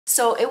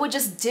so it would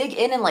just dig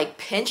in and like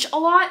pinch a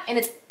lot, and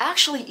it's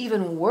actually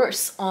even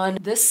worse on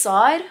this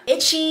side.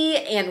 Itchy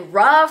and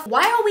rough.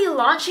 Why are we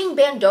launching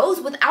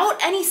bandeaus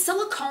without any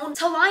silicone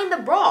to line the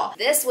bra?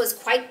 This was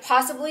quite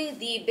possibly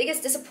the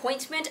biggest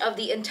disappointment of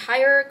the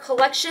entire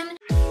collection.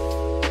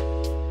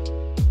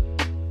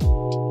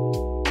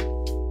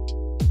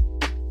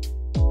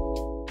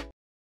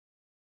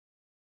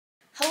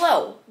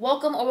 Hello,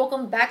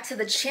 welcome back to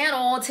the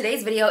channel.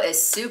 Today's video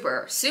is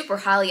super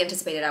highly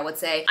anticipated, I would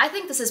say. I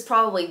think this is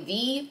probably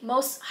the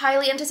most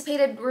highly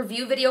anticipated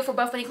review video for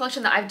Buff Bunny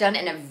collection that I've done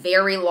in a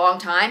very long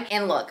time.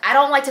 And look, I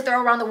don't like to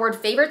throw around the word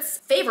favorites.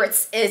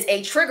 Favorites is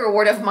a trigger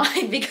word of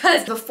mine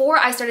because before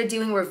I started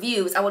doing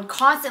reviews, I would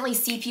constantly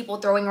see people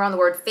throwing around the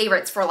word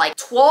favorites for like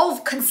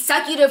 12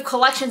 consecutive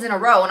collections in a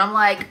row. And I'm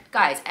like,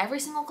 guys, every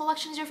single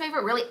collection is your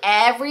favorite? Really?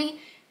 Every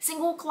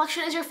single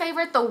collection is your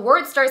favorite? The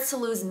word starts to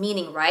lose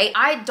meaning, right?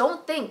 I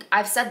don't think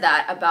I've said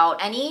that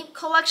about any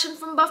collection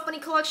from Buff Bunny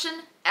collection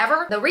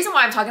ever. The reason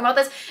why I'm talking about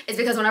this is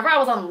because whenever I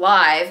was on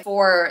live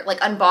for like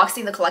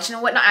unboxing the collection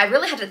and whatnot, I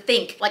really had to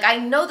think, like, I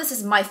know this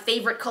is my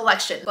favorite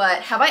collection,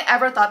 but have I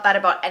ever thought that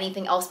about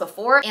anything else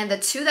before? And the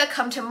two that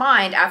come to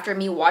mind after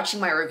me watching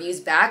my reviews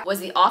back was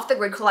the Off the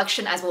Grid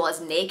collection as well as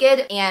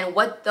Naked. And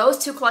what those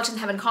two collections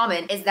have in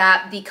common is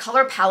that the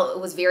color palette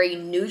was very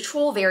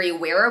neutral, very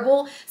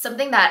wearable,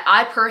 something that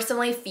I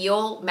personally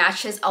feel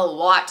matches a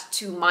lot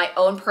to my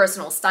own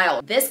personal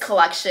style. This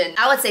collection,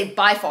 I would say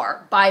by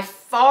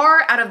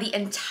far out of the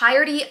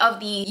entirety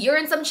of the year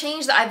and some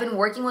change that I've been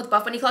working with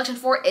Buff Bunny collection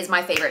for, is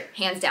my favorite,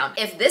 hands down.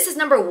 If this is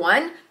number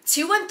one,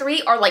 2 and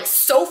 3 are like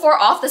so far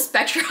off the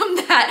spectrum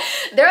that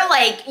they're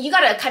like, you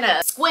gotta kind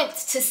of squint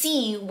to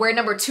see where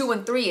number 2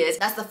 and 3 is.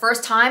 That's the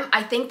first time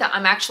I think that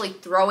I'm actually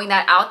throwing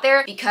that out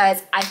there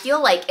because I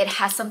feel like it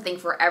has something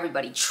for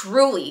everybody,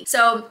 truly.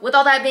 So with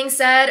all that being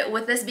said,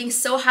 with this being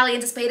so highly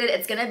anticipated,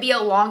 it's gonna be a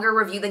longer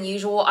review than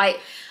usual. I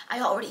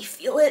already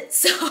feel it,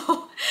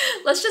 so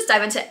let's just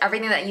dive into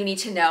everything that you need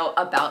to know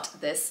about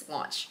this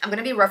launch. I'm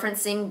gonna be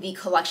referencing the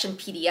collection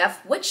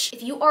PDF, which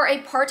if you are a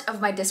part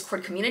of my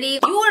Discord community,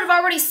 you would have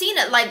already seen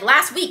it like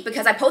last week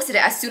because I posted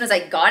it as soon as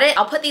I got it.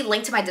 I'll put the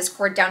link to my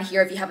Discord down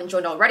here if you haven't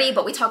joined already,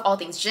 but we talk all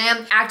things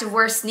gym,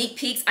 activewear, sneak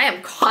peeks. I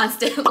am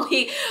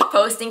constantly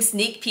posting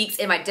sneak peeks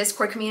in my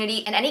Discord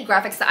community, and any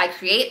graphics that I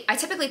create, I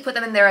typically put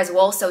them in there as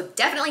well, so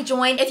definitely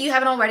join if you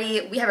haven't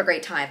already. We have a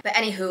great time. But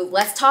anywho,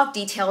 let's talk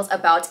details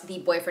about the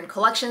Boyfriend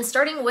collection,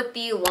 starting with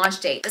the launch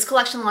date. This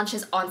collection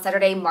launches on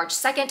Saturday, March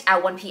 2nd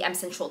at 1 p.m.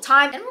 Central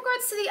Time. In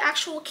regards to the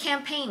actual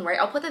campaign, right,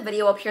 I'll put the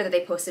video up here that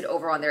they posted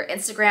over on their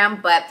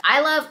Instagram, but I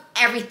love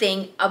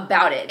everything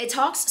about it. It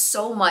talks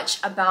so much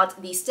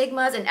about the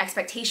stigmas and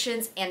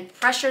expectations and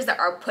pressures that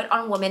are put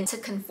on women to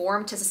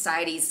conform to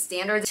society's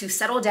standards, to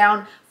settle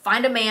down,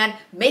 find a man,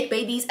 make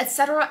babies,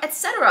 etc.,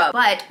 etc.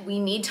 But we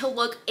need to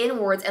look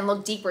inwards and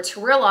look deeper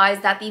to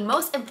realize that the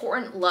most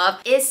important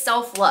love is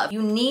self-love.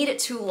 You need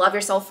to love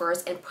yourself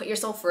first and put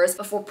yourself first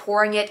before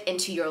pouring it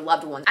into your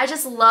loved ones. I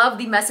just love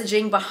the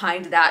messaging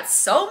behind that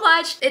so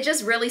much. It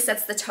just really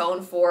sets the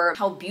tone for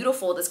how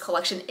beautiful this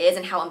collection is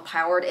and how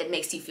empowered it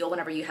makes you feel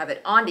whenever you have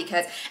it on,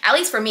 because at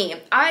least for me,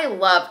 I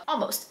love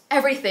almost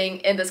everything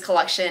in this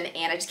collection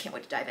and I just can't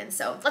wait to dive in.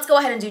 So let's go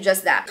ahead and do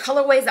just that.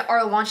 Colorways that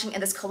are launching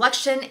in this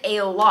collection, a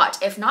lot,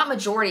 if not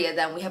majority of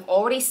them, we have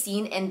already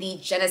seen in the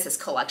Genesis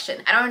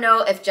collection. I don't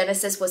know if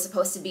Genesis was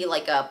supposed to be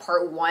like a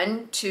part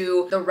 1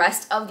 to the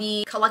rest of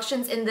the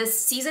collections in this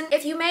season,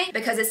 if you may,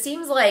 because it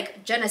seems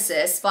like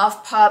Genesis,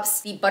 Buff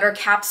Pups, the Butter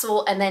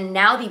Capsule, and then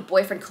now the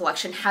Boyfriend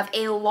collection have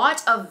a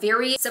lot of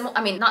very similar,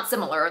 I mean, not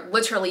similar,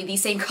 literally the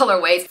same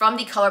colorways from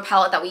the color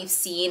palette that we've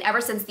seen ever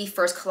since the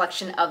first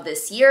collection of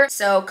this year.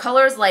 So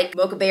colors like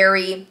Mocha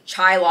Berry,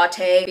 Chai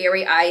Latte,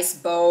 Berry Ice,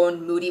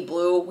 Bone, Moody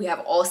Blue, we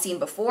have all seen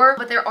before,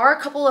 but there are a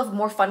couple of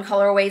more fun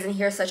colorways in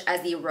here, such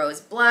as the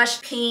Rose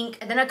Blush, Pink,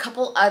 and then a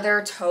couple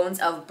other tones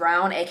of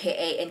brown,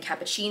 aka in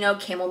Cappuccino,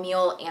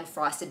 Chamomile, and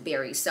Frosted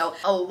Berry. So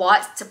a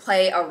lot to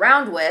play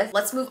around with.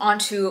 Let's move on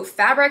to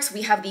fabrics.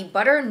 We have the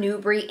Butter,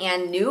 NUBRE,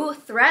 and New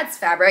Threads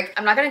fabric.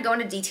 I'm not gonna go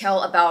into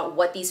detail about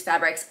what these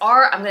fabrics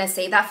are. I'm gonna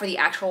save that for the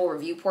actual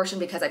review portion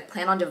because I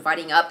plan on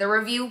dividing up the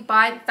review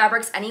by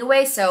fabrics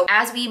anyway. So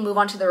as we move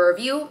on to the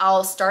review,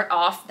 I'll start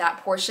off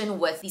that portion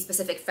with the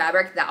specific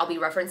fabric that I'll be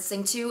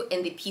referencing to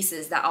in the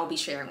pieces that I'll be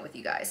sharing with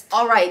you guys.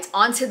 All right,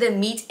 on to the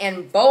meat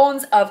and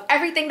bones of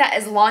everything that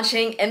is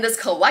launching in this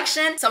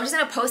collection. So I'm just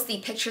gonna post the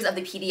pictures of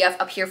the PDF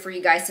up here for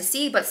you guys to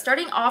see, but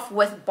starting off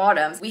with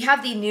bottoms, we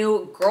have the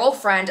new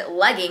Girlfriend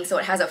legging. So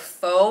it has a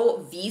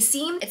faux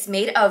V-seam. It's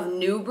made of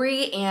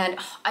NUBRE, and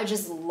I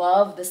just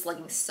love this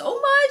legging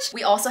so much.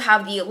 We also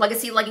have the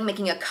Legacy legging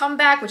making a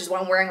comeback, which is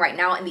what I'm wearing right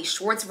now in the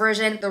shorts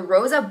version. The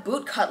Rosa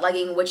boot cut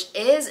legging, which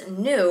is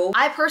new.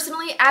 I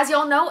personally, as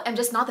y'all know, am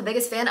just not the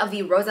biggest fan of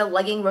the Rosa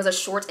legging, Rosa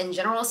shorts in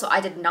general, so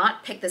I did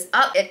not pick this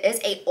up. It is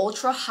a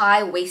ultra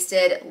high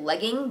waisted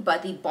legging,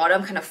 but the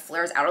bottom kind of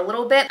flares out a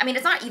little bit. I mean,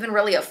 it's not even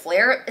really a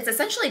flare. It's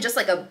essentially just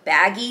like a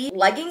baggy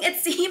legging, it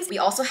seems. We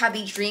also have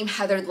the Dream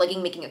Heathered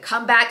legging making a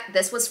comeback.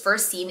 This was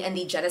first seen in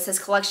the Genesis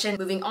collection.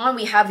 Moving on,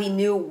 we have the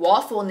new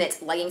waffle knit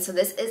legging. So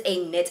this is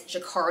a knit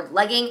jacquard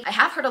legging. I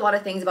have heard a lot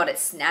of things about it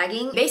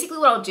snagging. Basically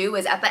what I'll do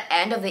is at the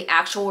end of the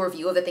actual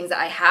review of the things that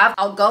I have,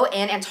 I'll go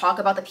in and talk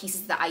about the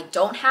pieces that I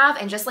don't have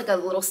and just like a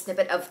little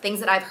snippet of things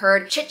that I've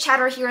heard, chit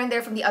chatter here and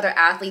there from the other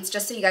athletes,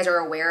 just so you guys are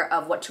aware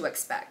of what to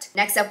expect.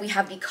 Next up, we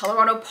have the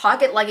Colorado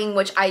pocket legging,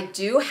 which I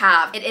do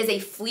have. It is a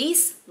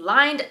fleece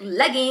lined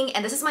legging,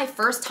 and this is my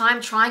first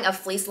time trying a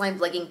fleece lined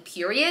legging,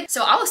 period.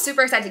 So I was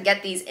super excited to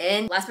get these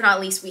in. Last but not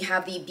least, we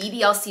have the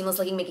BBL seamless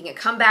legging making a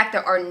comeback.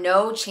 There are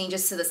no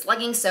changes to this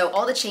legging, so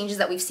all the changes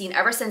that we've seen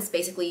ever since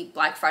basically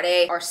Black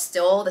Friday are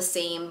still the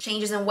same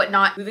changes and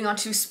whatnot. Moving on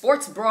to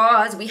sports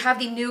bras, we have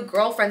the new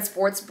girlfriend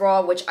sports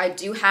bra, which I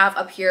do have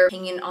up here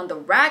hanging on the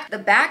rack. The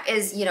back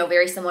is, you know,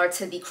 very similar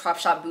to the crop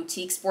shop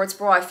boutique sports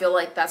bra. I feel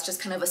like that's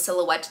just kind of a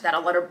silhouette that a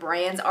lot of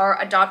brands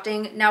are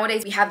adopting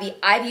nowadays. We have the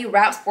Ivy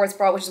wrap sports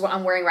bra, which is what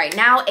I'm wearing right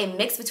now, a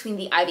mix between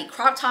the Ivy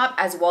crop top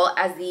as well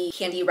as the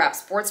candy wrap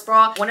sports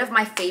bra. One of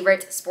my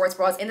favorite sports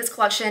bras in this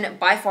collection.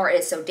 By far, it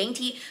is so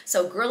dainty,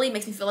 so girly,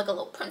 makes me feel like a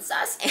little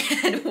princess,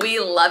 and we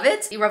love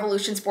it. The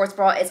Revolution sports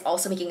bra is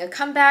also making a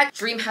comeback.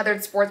 Dream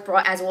Heathered sports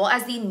bra, as well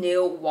as the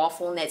new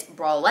waffle knit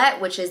bralette,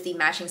 which is the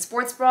matching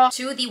sports bra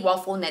to the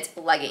waffle knit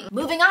legging.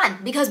 Moving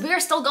on, because we are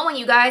still going,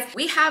 you guys,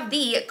 we have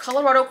the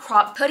Colorado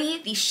crop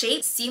hoodie, the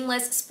shaped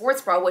seamless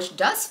sports bra, which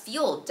does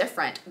feel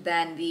different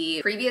than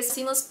the previous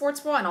seamless sports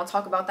bra, and I'll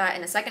talk about that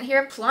in a second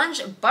here.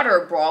 Plunge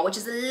butter bra, which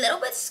is a little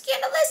bit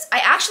scandalous. I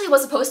actually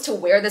was supposed to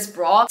wear this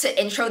bra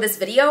to intro this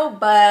video,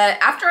 but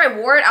after I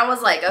wore it, I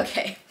was like,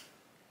 okay,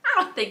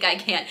 I don't think I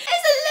can. It's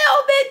a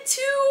little bit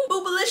too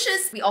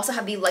boobalicious. We also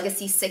have the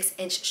Legacy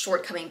 6-inch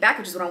short coming back,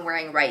 which is what I'm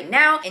wearing right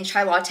now, in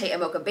Chai Latte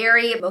and Mocha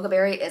Berry. Mocha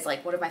Berry is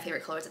like one of my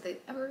favorite colors that they've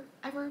ever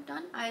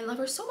done. I love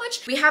her so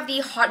much. We have the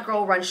Hot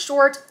Girl Run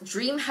Short,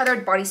 Dream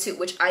Heathered bodysuit,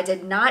 which I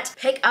did not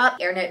pick up,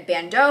 Airknit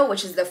Bandeau,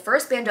 which is the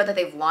first Bandeau that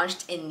they've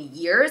launched in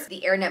years,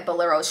 the Airknit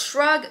Bolero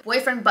Shrug,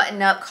 Boyfriend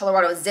Button Up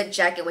Colorado Zip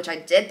Jacket, which I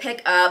did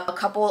pick up, a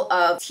couple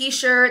of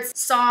t-shirts,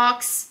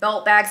 socks,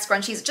 belt bags,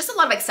 scrunchies, just a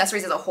lot of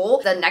accessories as a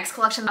whole. The next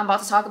collection I'm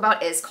about to talk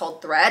about is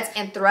called Threads,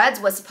 and Threads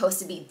was supposed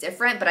to be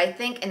different, but I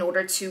think in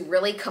order to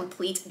really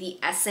complete the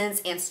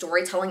essence and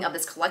storytelling of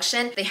this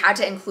collection, they had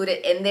to include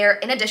it in there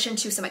in addition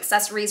to some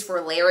accessories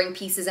for layering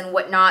pieces and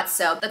whatnot.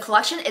 So the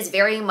collection is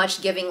very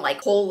much giving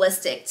like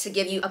holistic, to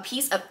give you a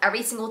piece of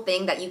every single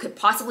thing that you could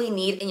possibly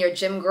need in your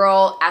gym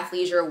girl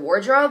athleisure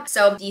wardrobe.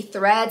 So the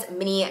Threads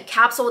mini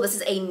capsule, this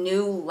is a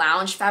new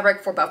lounge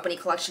fabric for Buff Bunny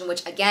collection,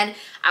 which again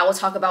I will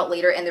talk about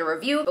later in the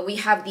review. But we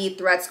have the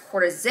Threads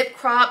quarter zip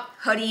crop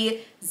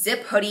hoodie,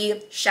 zip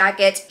hoodie,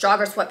 shacket,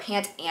 jogger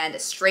sweatpant, and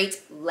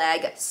straight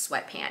leg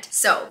sweatpant.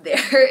 So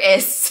there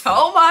is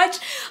so much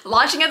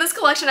launching of this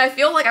collection. I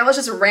feel like I was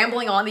just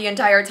rambling on the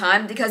entire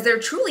time because there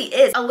truly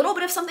is a little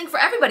bit of something for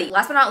everybody.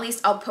 Last but not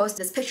least, I'll post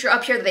this picture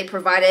up here that they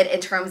provided in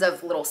terms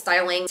of little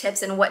styling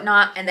tips and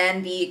whatnot, and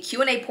then the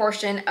Q&A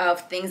portion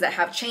of things that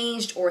have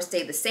changed or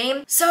stayed the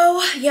same.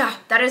 So yeah,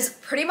 that is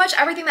pretty much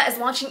everything that is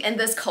launching in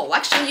this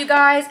collection, you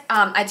guys.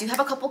 I do have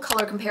a couple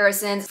color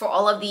comparisons for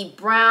all of the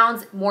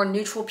browns, more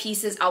neutral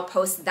pieces. I'll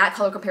post that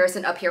color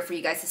comparison up here for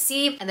you guys to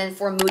see. And then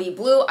for Moody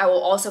Blue, I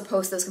will also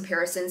post those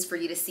comparisons for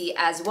you to see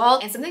as well.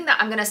 And something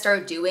that I'm gonna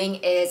start doing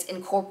is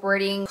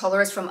incorporating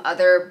colors from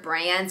other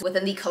brands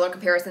within the color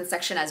comparison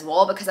section as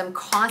well, because I'm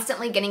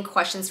constantly getting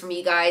questions from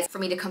you guys for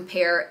me to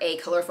compare a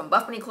color from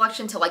Buff Bunny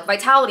collection to like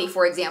Vitality,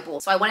 for example.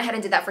 So I went ahead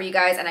and did that for you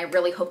guys, and I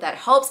really hope that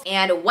helps.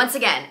 And once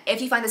again,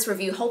 if you find this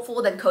review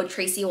helpful, then code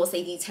Tracy will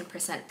save you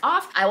 10%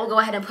 off. I will go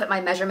ahead and put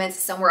my measurements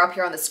somewhere up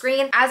here on the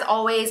screen. As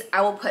always,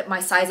 I will put my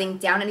sizing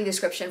down in the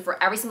description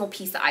for every single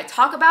piece that I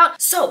talk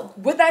about. So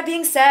with that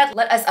being said,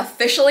 let us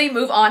officially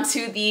move on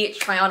to the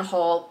try on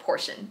haul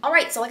portion. All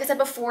right, so like I said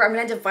before, I'm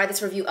gonna divide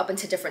this review up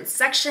into different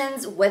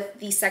sections, with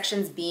the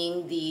sections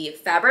being the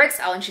fabrics.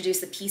 I'll introduce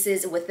the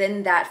pieces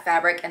within that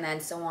fabric and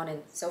then so on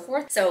and so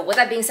forth. So with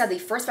that being said, the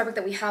first fabric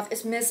that we have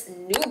is Miss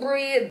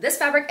NUBRE. This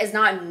fabric is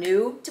not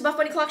new to Buff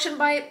Bunny collection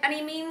by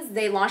any means.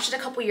 They launched it a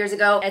couple years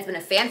ago, and it's been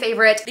a fan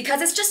favorite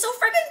because it's just so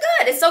freaking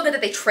good. It's so good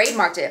that they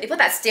trademarked it. They put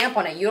that stamp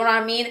on it, you know what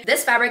I mean?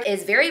 This fabric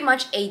is very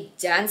much a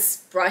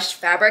dense brushed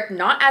fabric,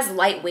 not as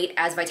lightweight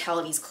as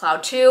Vitality's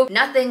Cloud 2.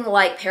 Nothing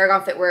like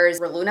Paragon Fitwear's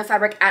Reluna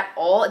fabric at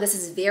all. This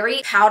is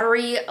very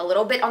powdery, a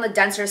little bit on the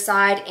denser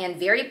side, and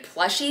very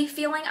plushy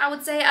feeling, I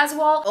would say, as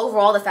well.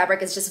 Overall, the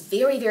fabric is just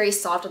very, very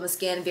soft on the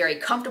skin, very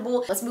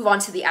comfortable. Let's move on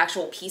to the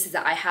actual pieces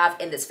that I have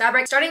in this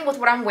fabric, starting with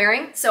what I'm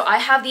wearing. So I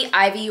have the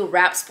Ivy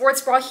Wrap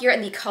Sports Bra here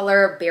in the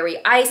color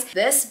Berry Ice.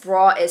 This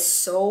bra is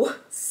so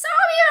So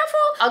beautiful.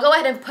 I'll go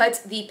ahead and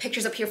put the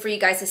pictures up here for you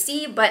guys to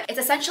see, but it's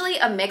essentially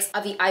a mix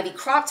of the ivy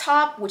crop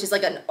top, which is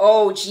like an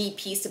OG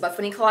piece to Buff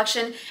Bunny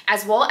collection,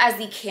 as well as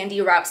the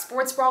candy wrap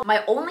sports bra.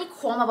 My only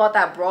qualm about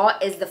that bra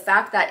is the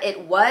fact that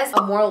it was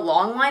a more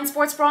long line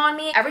sports bra on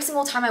me. Every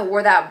single time I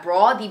wore that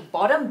bra, the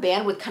bottom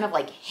band would kind of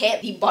like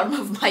hit the bottom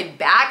of my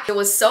back. It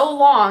was so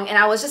long, and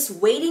I was just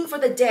waiting for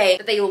the day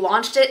that they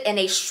launched it in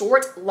a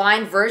short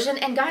line version.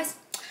 And guys,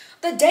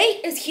 the day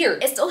is here.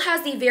 It still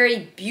has the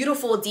very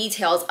beautiful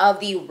details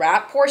of the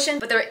wrap portion,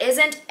 but there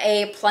isn't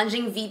a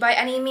plunging V by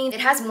any means.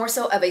 It has more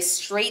so of a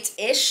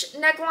straight-ish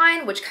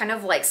neckline, which kind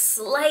of like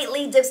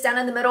slightly dips down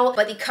in the middle,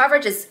 but the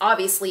coverage is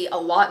obviously a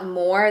lot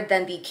more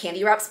than the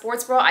candy wrap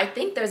sports bra. I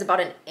think there's about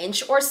an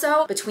inch or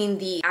so between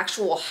the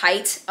actual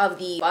height of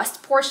the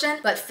bust portion,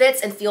 but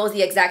fits and feels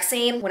the exact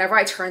same. Whenever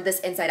I turned this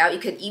inside out, you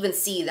could even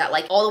see that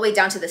like all the way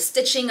down to the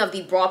stitching of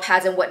the bra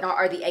pads and whatnot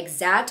are the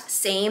exact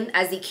same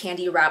as the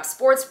candy wrap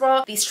sports bra.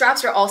 The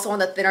straps are also on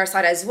the thinner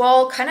side as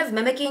well, kind of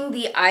mimicking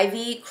the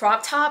ivy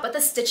crop top, but the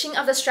stitching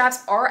of the straps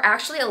are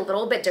actually a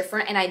little bit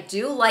different, and I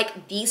do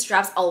like these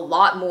straps a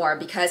lot more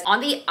because on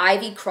the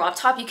ivy crop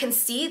top, you can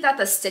see that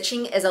the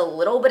stitching is a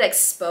little bit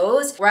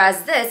exposed,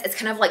 whereas this, it's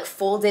kind of like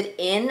folded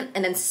in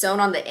and then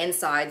sewn on the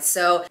inside.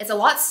 So it's a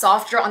lot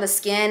softer on the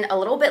skin, a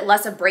little bit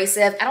less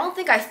abrasive. I don't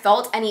think I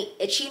felt any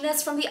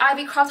itchiness from the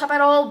ivy crop top at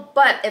all,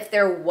 but if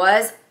there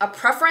was a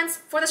preference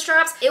for the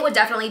straps, it would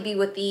definitely be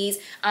with these.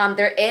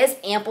 There is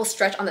ample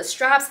stretch on the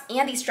straps,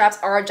 and these straps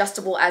are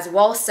adjustable as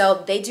well,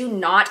 so they do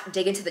not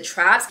dig into the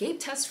traps. Gape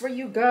test for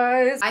you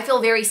guys. I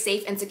feel very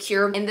safe and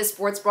secure in this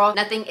sports bra.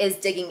 Nothing is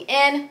digging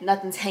in,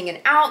 nothing's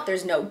hanging out,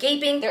 there's no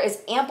gaping. There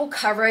is ample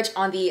coverage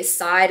on the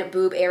side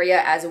boob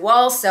area as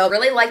well, so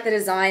really like the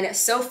design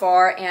so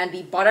far. And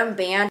the bottom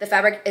band, the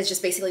fabric is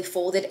just basically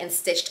folded and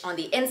stitched on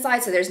the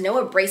inside, so there's no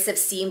abrasive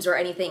seams or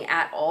anything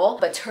at all.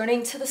 But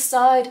turning to the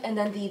side and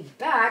then the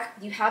back,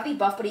 you have the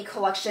Buff Bunny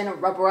collection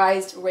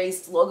rubberized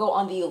raised logo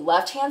on the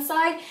left-hand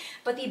side,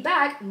 but the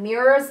back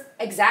mirrors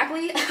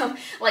exactly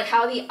like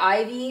how the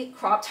ivy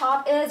crop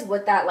top is,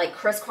 with that like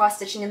crisscross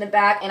stitching in the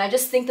back. And I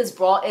just think this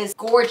bra is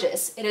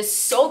gorgeous. It is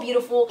so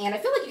beautiful, and I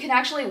feel like you can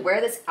actually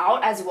wear this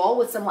out as well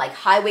with some like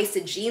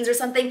high-waisted jeans or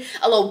something,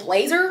 a little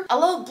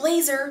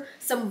blazer,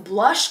 some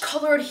blush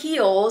colored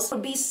heels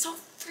would be so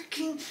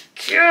freaking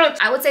cute.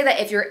 I would say that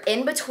if you're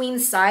in between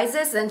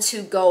sizes, then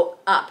to go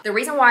up. The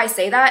reason why I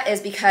say that is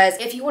because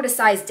if you were to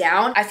size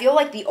down, I feel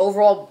like the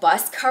overall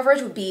bust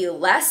coverage would be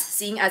less,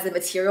 seeing as the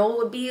material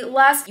would be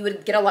less. You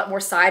would get a lot more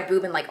side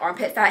boob and like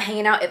armpit fat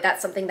hanging out if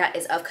that's something that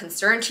is of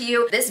concern to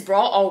you. This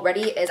bra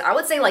already is, I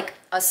would say, like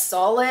a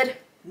solid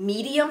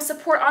medium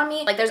support on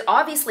me. Like there's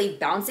obviously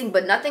bouncing,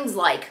 but nothing's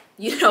like,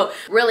 you know,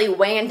 really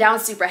weighing down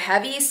super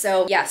heavy.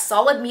 So yeah,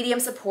 solid medium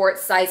support,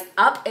 size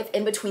up if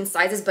in between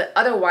sizes, but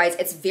otherwise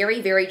it's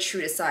very, very true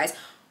to size.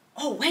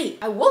 Oh wait,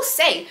 I will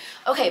say,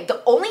 okay,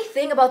 the only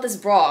thing about this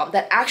bra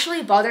that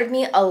actually bothered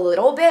me a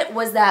little bit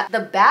was that the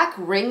back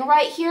ring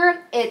right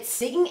here, it's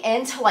digging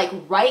into like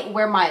right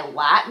where my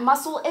lat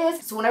muscle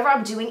is. So whenever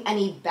I'm doing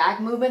any back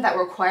movement that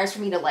requires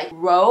for me to like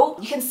row,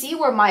 you can see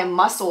where my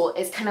muscle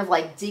is kind of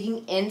like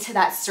digging into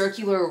that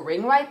circular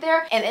ring right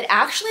there. And it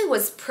actually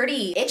was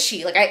pretty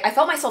itchy. Like I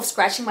felt myself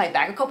scratching my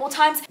back a couple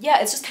times.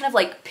 Yeah, it's just kind of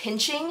like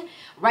pinching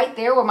right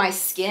there where my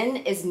skin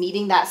is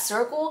meeting that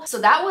circle. So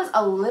that was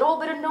a little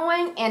bit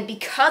annoying, and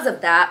because of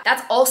that,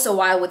 that's also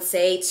why I would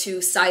say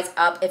to size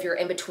up if you're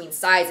in between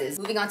sizes.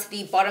 Moving on to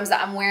the bottoms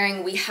that I'm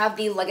wearing, we have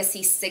the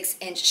Legacy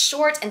 6-inch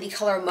short in the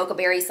color Mocha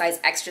Berry,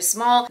 size extra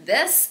small.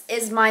 This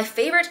is my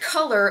favorite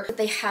color that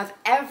they have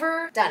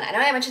ever done. I know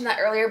I mentioned that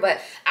earlier, but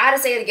I had to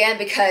say it again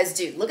because,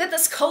 dude, look at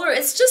this color.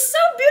 It's just so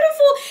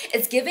beautiful.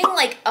 It's giving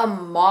like a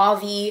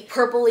mauvey,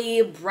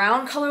 purpley,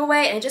 brown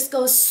colorway, and it just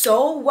goes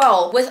so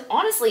well with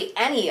honestly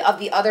any of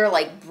the other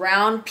like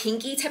brown,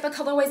 pinky type of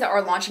colorways that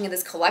are launching in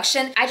this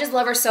collection. I just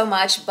love her so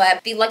much.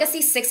 But the Legacy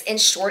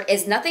 6-inch short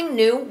is nothing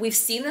new. We've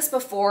seen this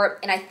before,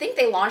 and I think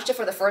they launched it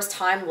for the first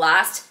time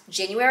last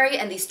January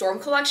in the Storm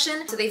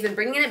collection. So they've been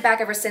bringing it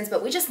back ever since,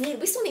 but we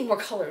still need more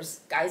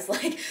colors, guys.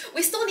 Like,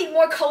 we still need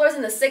more colors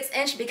in the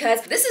 6-inch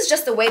because this is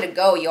just the way to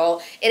go,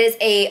 y'all. It is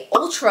a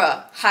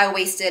ultra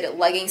high-waisted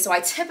legging, so I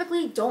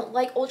typically don't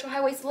like ultra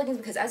high-waisted leggings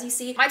because, as you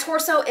see, my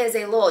torso is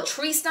a little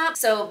tree stump,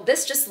 so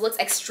this just looks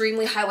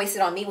extremely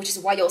high-waisted on me, which is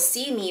why you'll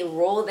see me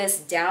roll this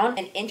down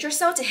an inch or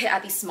so to hit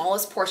at the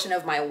smallest portion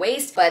of my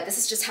waist, but this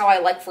is just how I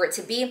like for it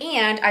to be.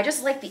 And I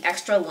just like the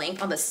extra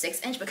length on the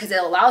 6-inch because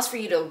it allows for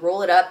you to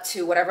roll it up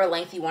to whatever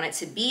length you want it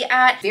to be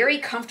at. Very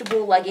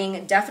comfortable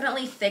legging,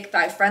 definitely thick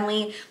thigh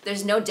friendly.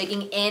 There's no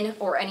digging in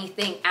or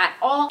anything at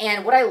all.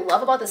 And what I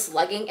love about this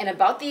legging and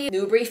about the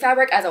NUBRE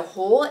fabric as a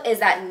whole is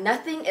that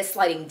nothing is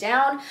sliding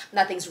down,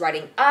 nothing's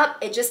riding up.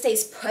 It just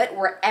stays put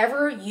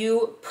wherever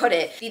you put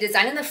it. The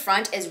design in the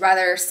front is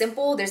rather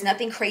simple. There's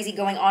nothing crazy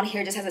going on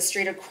here. It just has a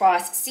straight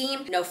across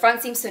seam, no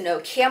front seam, so no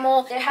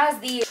camel. It has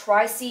the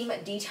tri-seam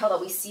detail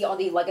that we see on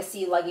the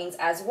Legacy leggings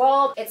as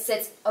well. It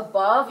sits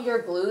above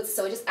your glutes,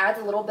 so it just adds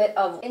a little bit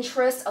of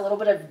interest, a little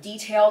bit of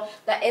detail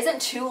that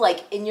isn't too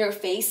like in your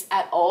face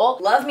at all.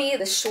 Love me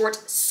the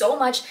short so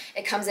much.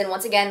 It comes in,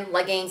 once again,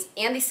 leggings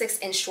and the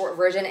 6-inch short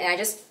version, and I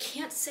just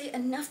can't say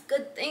enough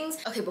good things.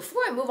 Okay,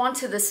 before I move on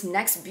to this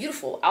next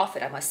beautiful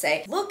outfit, I must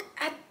say, look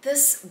at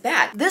this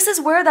bag. This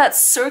is where that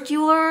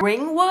circular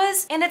ring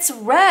was, and it's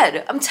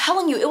red. I'm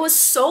telling you, it was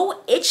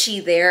so itchy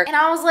there, and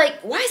I was like,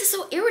 why is it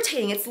so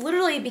irritating? It's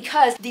literally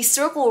because the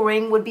circle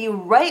ring would be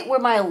right where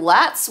my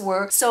lats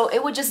were, so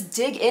it would just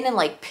dig in and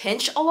like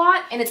pinch a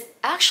lot, and it's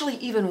actually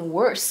even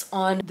worse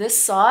on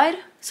this side.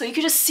 So you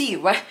can just see,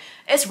 right?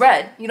 It's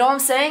red, you know what I'm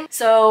saying?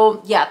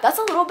 So yeah, that's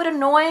a little bit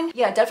annoying.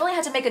 Yeah, definitely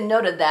had to make a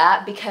note of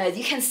that because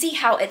you can see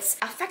how it's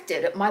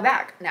affected my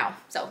back now,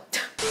 so.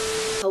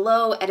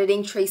 Hello,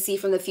 editing Tracy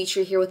from the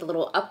future here with a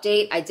little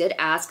update. I did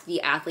ask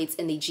the athletes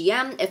in the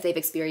GM if they've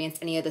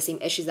experienced any of the same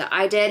issues that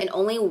I did, and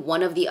only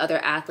one of the other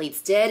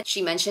athletes did.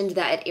 She mentioned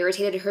that it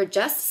irritated her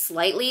just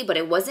slightly, but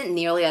it wasn't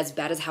nearly as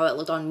bad as how it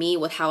looked on me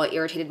with how it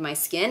irritated my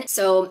skin.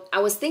 So I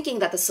was thinking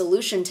that the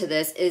solution to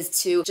this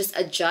is to just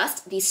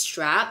adjust the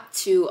strap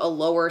to a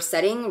lower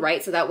setting,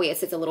 right? So that way it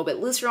sits a little bit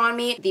looser on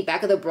me. The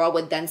back of the bra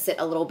would then sit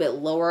a little bit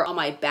lower on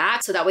my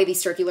back, so that way the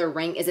circular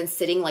ring isn't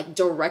sitting like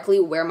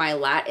directly where my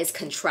lat is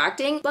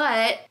contracting.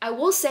 But I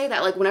will say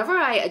that like whenever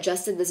I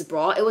adjusted this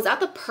bra, it was at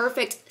the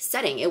perfect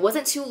setting. It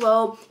wasn't too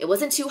low, it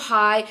wasn't too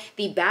high.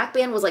 The back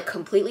band was like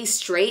completely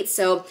straight.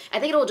 So I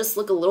think it'll just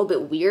look a little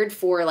bit weird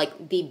for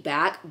like the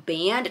back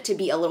band to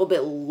be a little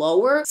bit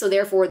lower. So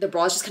therefore the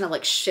bra is just kind of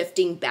like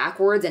shifting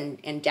backwards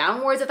and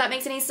downwards, if that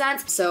makes any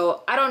sense.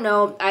 So I don't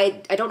know.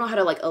 I don't know how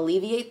to like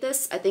alleviate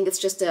this. I think it's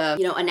just a,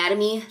 you know,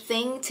 anatomy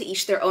thing, to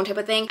each their own type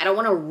of thing. I don't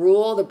want to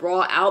rule the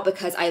bra out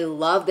because I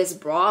love this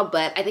bra,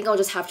 but I think I'll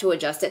just have to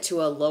adjust it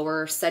to a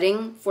lower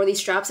setting for these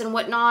straps and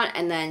whatnot,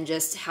 and then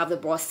just have the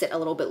bra sit a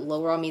little bit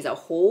lower on me as a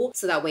whole,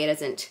 so that way it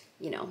doesn't,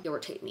 you know,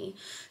 irritate me.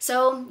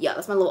 So yeah,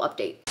 that's my little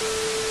update.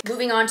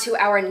 Moving on to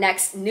our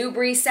next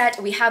NUBRE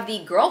set, we have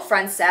the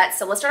girlfriend set.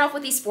 So let's start off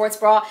with the sports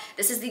bra.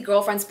 This is the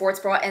girlfriend sports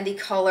bra in the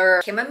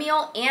color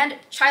Chamomile and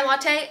Chai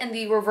Latte in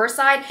the reverse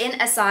side in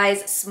a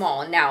size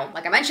small. Now,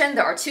 like I mentioned,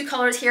 there are two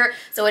colors here,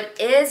 so it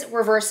is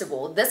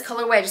reversible. This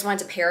colorway, I just wanted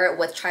to pair it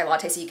with Chai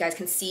Latte so you guys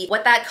can see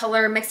what that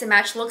color mix and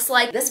match looks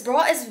like. This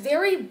bra is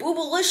very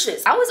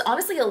boobalicious. I was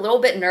honestly a little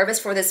bit nervous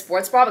for this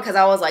sports bra because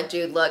I was like,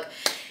 dude, look,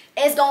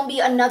 it's gonna be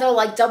another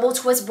like double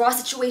twist bra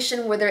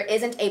situation where there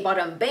isn't a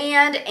bottom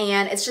band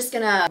and it's just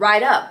gonna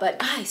ride up. But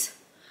guys,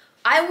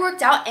 I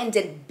worked out and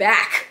did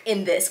back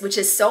in this, which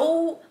is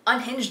so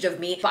unhinged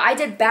of me. But I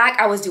did back,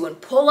 I was doing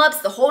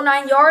pull-ups, the whole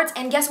 9 yards,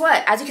 and guess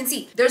what? As you can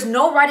see, there's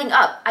no riding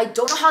up. I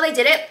don't know how they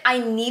did it. I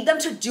need them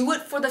to do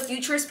it for the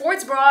future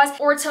sports bras,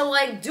 or to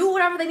like do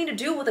whatever they need to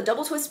do with a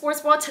double twist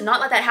sports bra to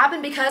not let that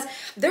happen, because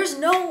there's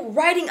no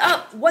riding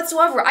up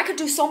whatsoever. I could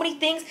do so many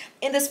things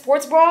in this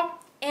sports bra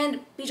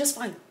and be just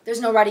fine. There's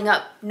no riding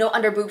up, no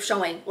under boob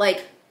showing.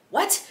 Like,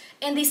 what?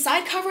 And the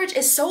side coverage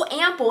is so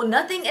ample,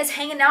 nothing is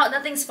hanging out,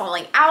 nothing's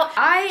falling out.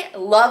 I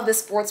love the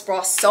sports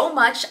bra so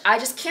much. I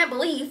just can't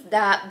believe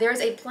that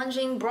there's a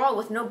plunging bra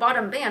with no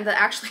bottom band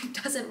that actually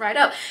doesn't ride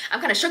up.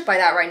 I'm kind of shook by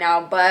that right now,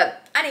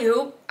 but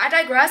anywho, I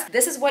digress.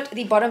 This is what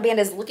the bottom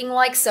band is looking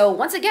like. So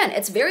once again,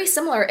 it's very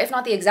similar, if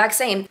not the exact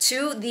same,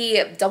 to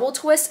the double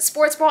twist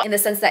sports bra in the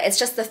sense that it's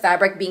just the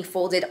fabric being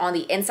folded on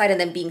the inside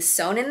and then being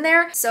sewn in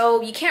there.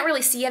 So you can't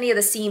really see any of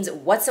the seams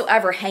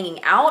whatsoever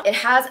hanging out. It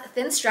has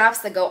thin straps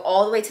that go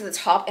all the way to the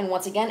top, and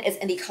once again, it's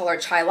in the color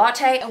Chai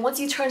Latte. And once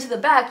you turn to the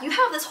back, you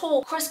have this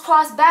whole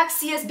crisscross back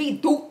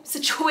CSB doop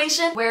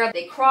situation where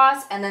they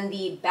cross, and then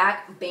the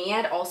back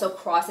band also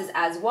crosses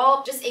as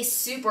well. Just a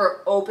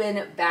super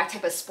open back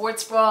type of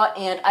sports bra,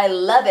 and I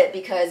love it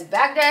because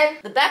back day,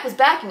 the back was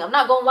backing, I'm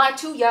not gonna lie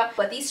to ya,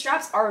 but these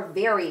straps are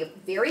very,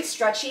 very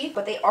stretchy,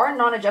 but they are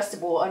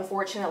non-adjustable,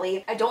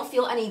 unfortunately. I don't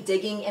feel any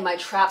digging in my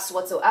traps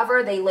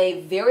whatsoever. They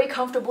lay very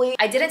comfortably.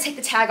 I didn't take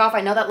the tag off.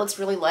 I know that looks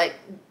really like,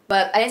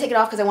 but I didn't take it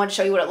off because I wanted to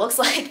show you what it looks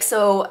like.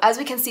 So as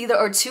we can see, there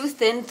are two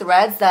thin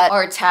threads that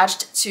are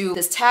attached to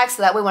this tag,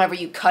 so that way whenever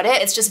you cut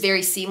it, it's just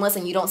very seamless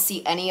and you don't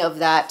see any of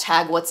that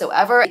tag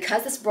whatsoever.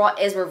 Because this bra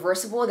is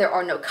reversible, there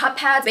are no cut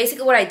pads.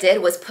 Basically what I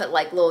did was put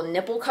like little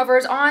nipple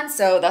covers on,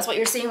 so that's what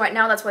you're seeing right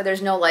now. That's why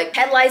there's no like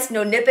headlights,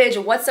 no nippage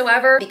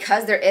whatsoever.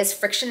 Because there is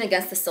friction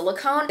against the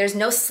silicone, there's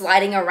no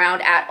sliding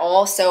around at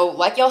all. So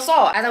like y'all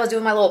saw, as I was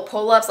doing my little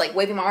pull-ups, like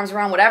waving my arms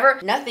around, whatever,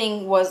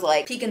 nothing was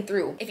like peeking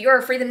through. If you're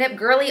a free the nip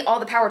girly, all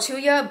the power to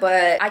you,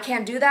 but I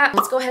can't do that.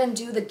 Let's go ahead and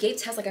do the gait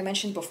test like I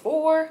mentioned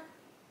before.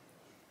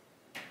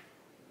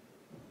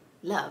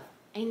 Love.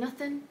 Ain't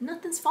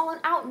nothing's falling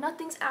out,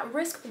 nothing's at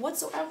risk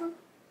whatsoever.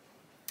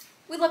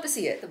 We'd love to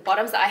see it. The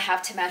bottoms that I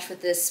have to match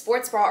with this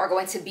sports bra are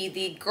going to be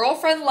the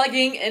girlfriend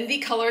legging in the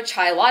color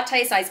Chai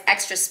Latte, size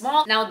extra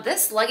small. Now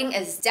this legging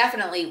is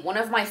definitely one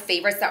of my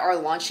favorites that are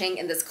launching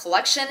in this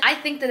collection. I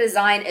think the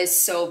design is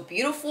so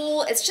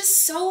beautiful. It's just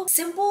so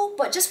simple,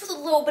 but just with a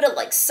little bit of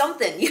like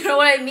something, you know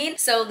what I mean?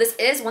 So this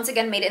is once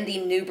again made in the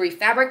NUBRE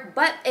fabric,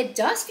 but it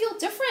does feel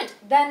different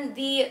than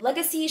the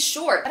Legacy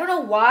short. I don't know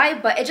why,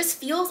 but it just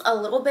feels a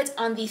little bit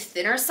on the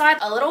thinner side,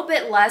 a little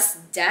bit less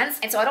dense,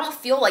 and so I don't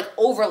feel like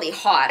overly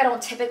hot. I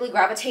don't typically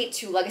gravitate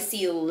to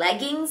Legacy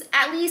leggings,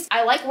 at least.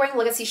 I like wearing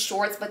Legacy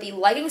shorts, but the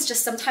leggings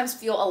just sometimes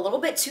feel a little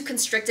bit too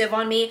constrictive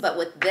on me. But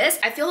with this,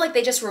 I feel like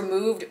they just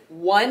removed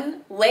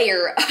one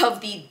layer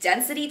of the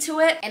density to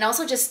it and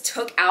also just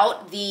took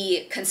out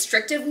the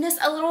constrictiveness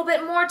a little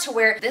bit more, to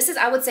where this is,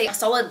 I would say, a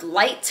solid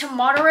light to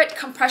moderate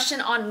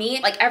compression on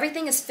me. Like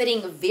everything is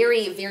fitting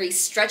very, very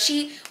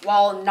stretchy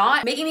while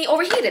not making me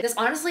overheated. This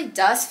honestly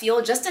does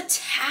feel just a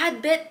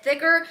tad bit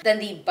thicker than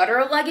the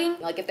butter legging.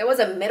 Like if there was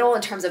a middle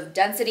in terms of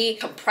density,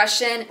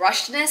 compression,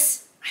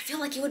 rushedness, I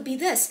feel like it would be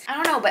this. I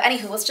don't know, but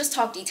anywho, let's just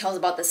talk details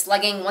about this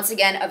legging. Once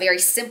again, a very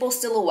simple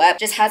silhouette.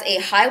 Just has a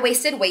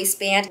high-waisted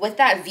waistband with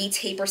that V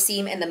taper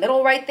seam in the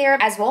middle right there,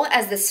 as well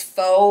as this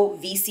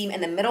faux V seam in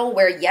the middle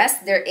where, yes,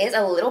 there is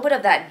a little bit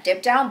of that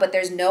dip down, but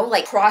there's no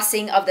like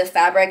crossing of the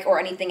fabric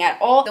or anything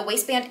at all. The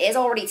waistband is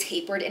already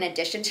tapered in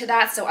addition to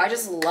that, so I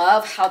just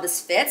love how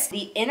this fits.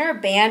 The inner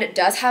band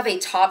does have a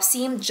top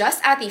seam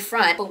just at the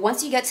front, but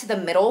once you get to the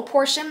middle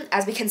portion,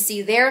 as we can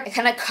see there, it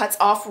kind of cuts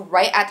off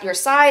right at your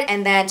side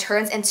and then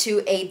turns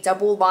into a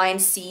double line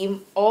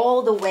seam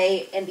all the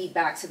way in the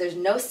back. So there's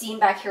no seam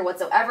back here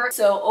whatsoever.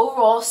 So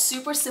overall,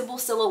 super simple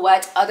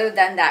silhouette other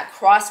than that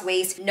cross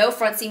waist, no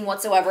front seam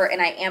whatsoever,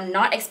 and I am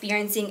not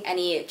experiencing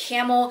any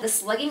camel.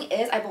 This legging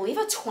is, I believe,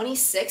 a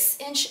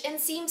 26-inch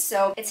inseam,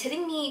 so it's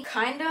hitting me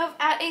kind of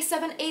at a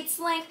 7/8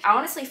 length. I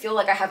honestly feel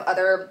like I have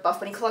other Buff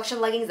Bunny collection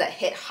leggings that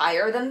hit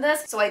higher than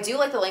this, so I do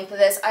like the length of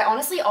this. I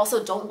honestly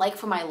also don't like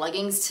for my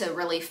leggings to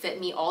really fit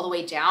me all the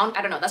way down.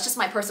 I don't know, that's just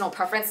my personal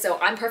preference, so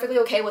I'm perfectly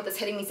okay with this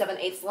hitting me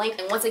 7/8 length.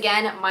 And once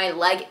again, my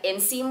leg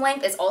inseam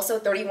length is also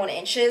 31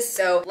 inches,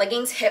 so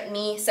leggings hit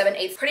me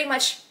 7/8 pretty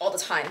much all the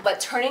time.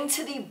 But turning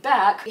to the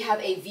back, we have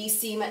a V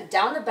seam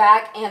down the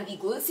back, and the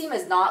glute seam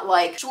is not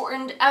like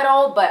shortened at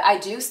all, but I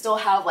do still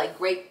have like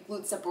great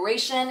glute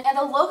separation, and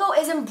the logo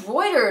is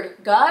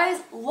embroidered, guys.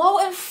 Lo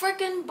and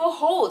frickin'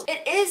 behold,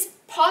 it is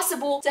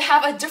possible to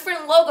have a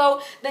different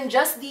logo than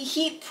just the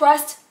heat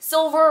pressed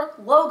silver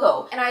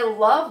logo, and I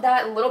love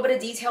that little bit of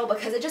detail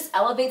because it just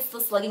elevates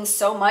this legging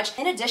so much,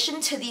 in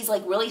addition to these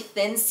like really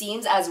thin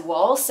seams as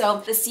well.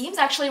 So the seams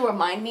actually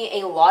remind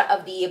me a lot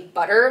of the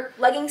butter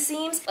legging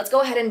seams. Let's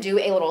go ahead and do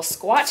a little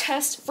squat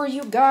test for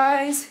you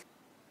guys.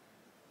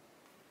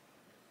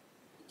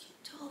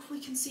 We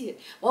can see it.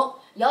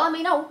 Well, y'all let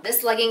me know.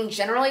 This legging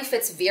generally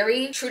fits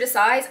very true to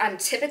size. I'm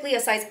typically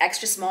a size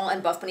extra small in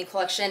Buff Bunny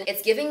collection.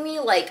 It's giving me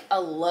like a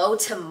low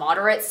to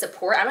moderate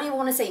support. I don't even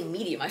want to say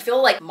medium. I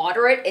feel like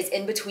moderate is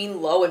in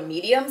between low and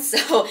medium,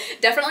 so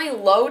definitely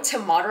low to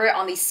moderate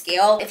on the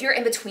scale. If you're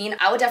in between,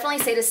 I would definitely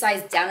say to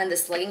size down in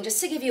this legging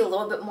just to give you a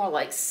little bit more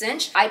like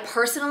cinch. I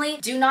personally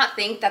do not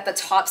think that the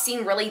top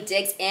seam really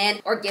digs in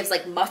or gives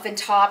like muffin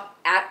top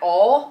at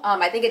all.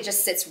 I think it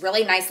just sits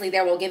really nicely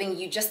there while giving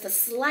you just the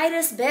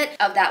slightest bit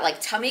of that like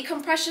tummy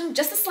compression,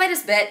 just the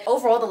slightest bit.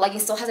 Overall, the legging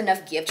still has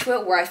enough give to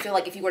it where I feel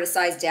like if you were to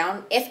size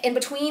down, if in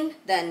between,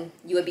 then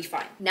you would be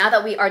fine. Now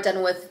that we are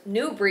done with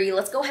NUBRE,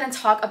 let's go ahead and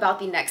talk about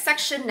the next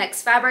section,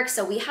 next fabric.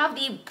 So we have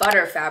the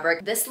butter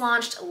fabric. This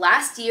launched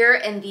last year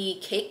in the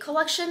Cake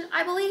collection,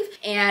 I believe,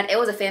 and it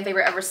was a fan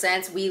favorite ever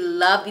since. We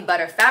love the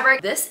butter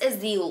fabric. This is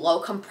the low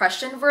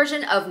compression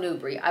version of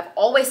NUBRE. I've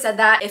always said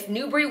that if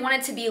NUBRE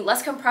wanted to be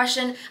less compression,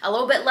 a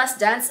little bit less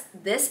dense,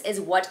 this is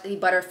what the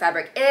butter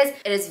fabric is.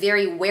 It is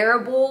very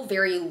wearable,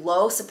 very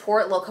low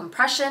support, low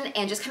compression,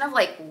 and just kind of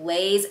like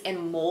lays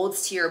and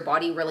molds to your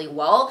body really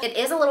well. It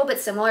is a little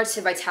bit similar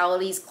to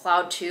Vitality's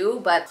Cloud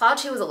 2, but Cloud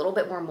 2 is a little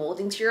bit more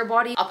molding to your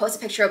body. I'll post a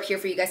picture up here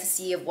for you guys to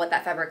see of what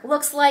that fabric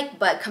looks like,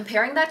 but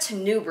comparing that to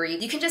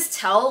NUBRE, you can just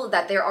tell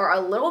that there are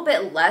a little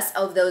bit less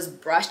of those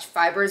brushed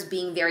fibers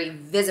being very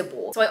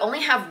visible. So I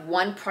only have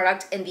one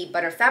product in the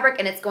butter fabric,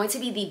 and it's going to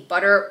be the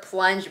Butter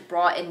Plunge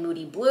Bra in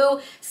Moody Blue,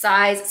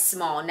 size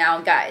small. Now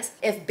guys,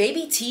 if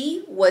baby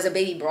T was a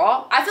baby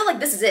bra, I feel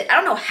like this is it. I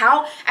don't know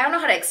how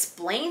to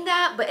explain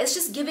that, but it's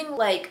just giving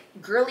like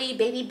girly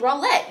baby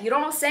bralette, you know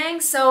what I'm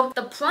saying? So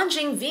the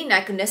plunging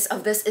v-neckness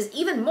of this is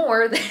even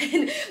more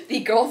than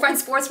the girlfriend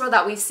sports bra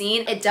that we've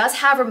seen. It does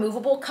have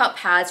removable cup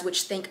pads,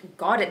 which thank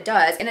God it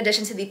does. In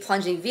addition to the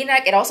plunging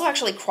v-neck, it also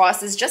actually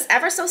crosses just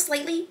ever so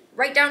slightly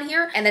right down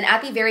here, and then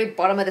at the very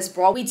bottom of this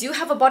bra we do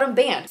have a bottom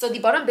band. So the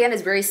bottom band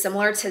is very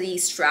similar to the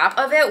strap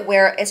of it,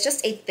 where it's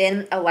just a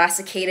thin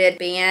elasticated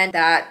band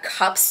that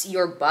cups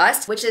your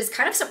bust, which is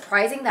kind of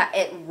surprising that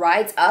it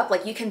rides up.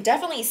 Like you can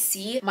definitely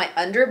see my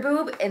under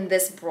boob in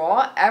this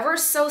bra ever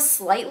so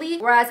slightly,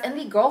 whereas in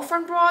the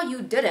girlfriend bra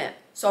you didn't.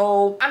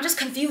 So I'm just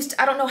confused.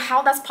 I don't know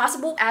how that's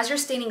possible. As you're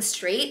standing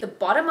straight, the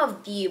bottom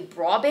of the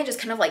bra band just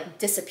kind of like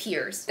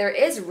disappears. There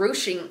is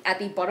ruching at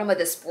the bottom of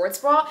the sports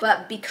bra,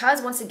 but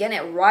because once again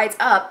it rides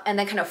up and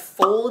then kind of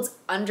folds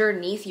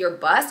underneath your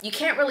bust, you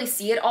can't really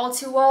see it all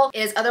too well.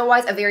 It is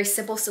otherwise a very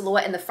simple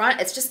silhouette in the front.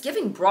 It's just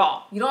giving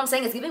bra. You know what I'm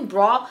saying? It's giving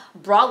bra,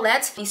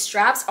 bralette. These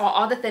straps are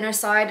on the thinner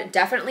side,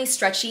 definitely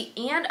stretchy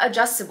and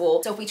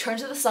adjustable. So if we turn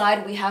to the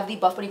side, we have the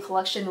Buff Bunny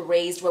Collection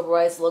raised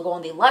rubberized logo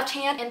on the left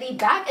hand, and the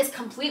back is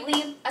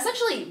completely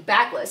essentially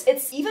backless.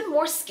 It's even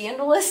more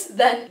scandalous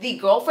than the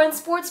Girlfriend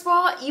sports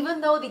bra,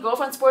 even though the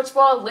Girlfriend sports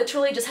bra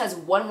literally just has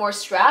one more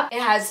strap.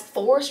 It has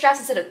 4 straps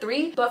instead of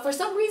 3, but for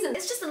some reason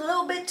it's just a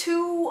little bit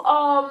too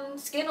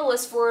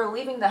scandalous for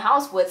leaving the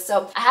house with.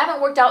 So I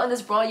haven't worked out in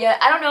this bra yet.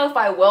 I don't know if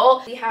I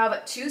will. We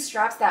have 2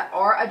 straps that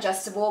are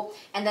adjustable,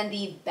 and then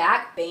the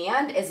back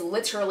band is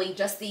literally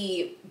just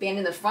the band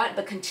in the front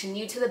but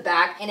continue to the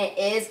back, and it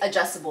is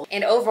adjustable.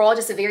 And overall,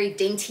 just a very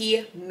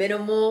dainty,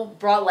 minimal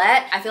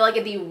bralette. I feel like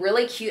it'd be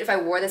really cute if I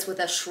wore this with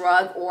a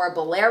Shrug or a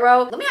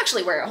Bolero. Let me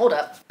actually wear it. Hold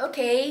up.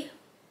 Okay.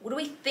 What do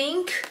we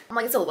think? I'm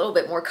like, it's a little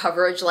bit more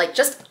coverage, like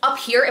just up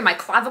here in my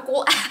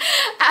clavicle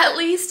at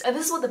least. And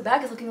this is what the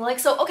back is looking like.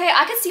 So, okay,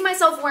 I could see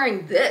myself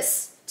wearing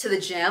this to the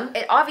gym.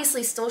 It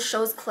obviously still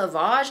shows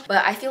cleavage,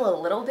 but I feel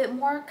a little bit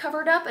more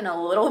covered up and a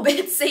little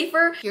bit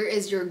safer. Here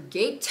is your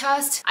gait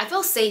test. I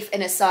feel safe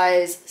in a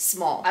size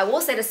small. I will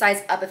say to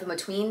size up if in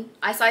between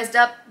I sized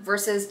up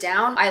versus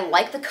down. I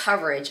like the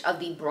coverage of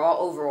the bra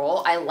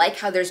overall. I like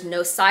how there's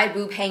no side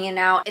boob hanging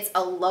out. It's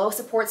a low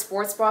support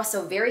sports bra,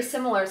 so very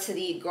similar to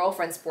the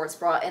Girlfriend sports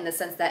bra in the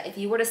sense that if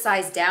you were to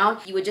size down,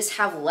 you would just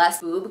have less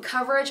boob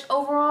coverage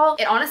overall.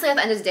 It honestly, at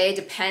the end of the day,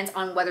 depends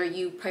on whether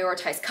you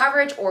prioritize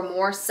coverage or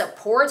more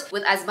support,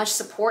 with as much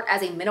support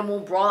as a minimal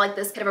bra like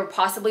this could ever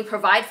possibly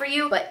provide for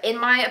you. But in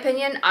my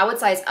opinion, I would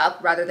size up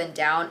rather than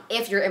down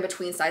if you're in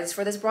between sizes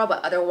for this bra,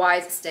 but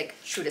otherwise stick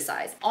true to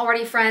size.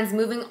 Alrighty friends,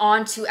 moving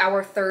on to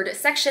our third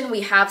section,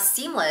 we have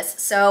seamless.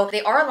 So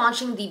they are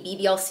launching the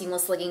BBL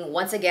seamless legging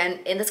once again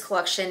in this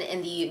collection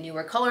in the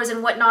newer colors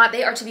and whatnot.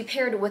 They are to be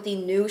paired with the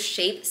new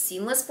shape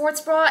seamless sports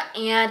bra,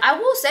 and I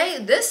will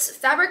say this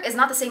fabric is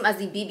not the same as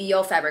the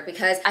BBL fabric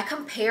because I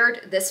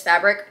compared this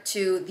fabric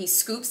to the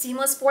Scoop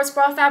seamless sports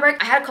bra fabric.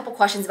 I had a couple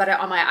questions about it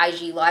on my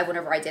IG live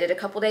whenever I did it a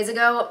couple days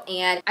ago,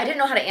 and I didn't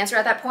know how to answer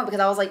at that point because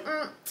I was like,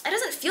 it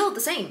doesn't feel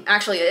the same.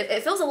 Actually,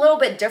 it feels a little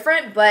bit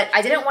different, but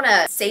I didn't want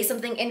to say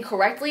something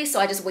incorrectly, so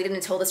I just waited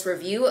until this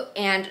review.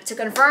 And to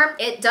confirm,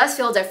 it does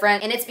feel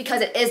different, and it's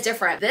because it is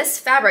different. This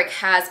fabric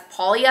has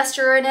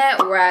polyester in it,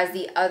 whereas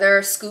the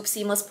other Scoop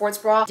seamless sports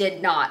bra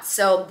did not.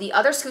 So the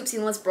other Scoop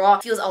seamless bra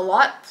feels a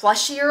lot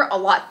plushier, a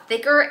lot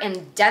thicker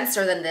and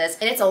denser than this,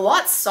 and it's a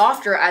lot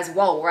softer as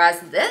well,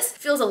 whereas this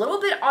feels a little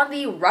bit on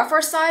the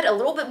rougher side, a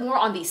little bit more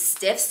on the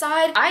stiff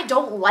side. I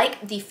don't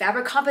like the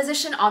fabric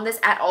composition on this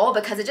at all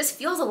because it just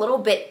feels a little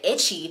bit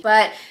itchy,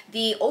 but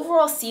the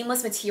overall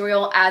seamless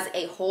material as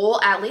a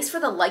whole, at least for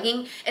the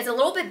legging, it's a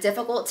little bit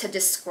difficult to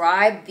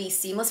describe the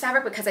seamless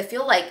fabric because I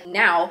feel like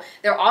now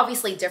they're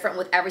obviously different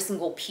with every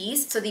single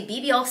piece. So the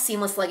BBL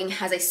seamless legging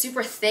has a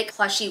super thick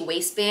plushy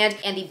waistband,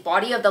 and the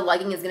body of the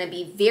legging is going to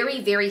be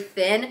very, very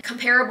thin,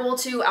 comparable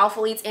to Alpha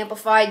Elite's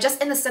Amplified,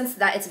 just in the sense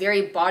that it's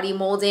very body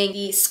molding.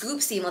 The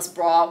Scoop seamless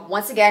bra,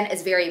 once again,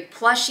 is very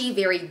plushy,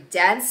 very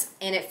dense,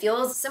 and it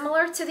feels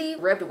similar to the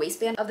ribbed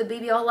waistband of the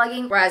BBL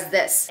legging, whereas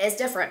this is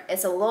different.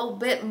 It's a little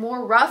bit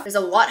more rough. There's a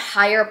lot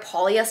higher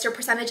polyester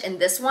percentage in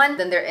this one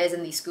than there is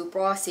in the Scoop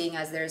bra, seeing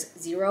as there's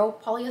 0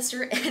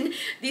 polyester in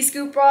the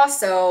Scoop bra.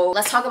 So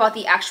let's talk about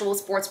the actual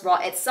sports bra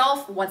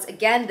itself. Once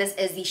again, this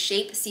is the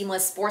Shape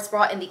Seamless Sports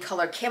Bra in the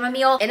color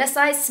Chamomile. In a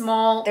size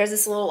small, there's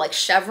this little like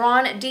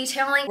chevron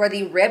detailing where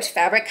the ribbed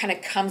fabric kind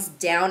of comes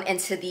down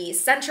into the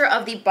center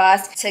of the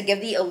bust to give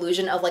the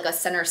illusion of like a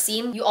center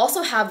seam. You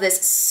also have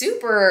this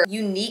super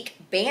unique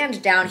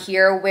band down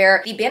here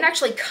where the band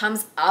actually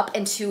comes up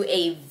into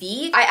a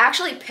V. I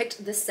actually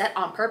picked this set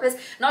on purpose,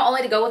 not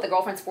only to go with the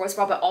Girlfriend sports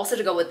bra, but also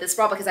to go with this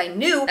bra because I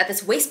knew that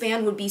this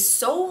waistband would be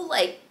so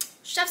like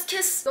chef's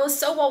kiss, goes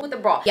so well with the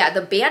bra. Yeah,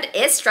 the band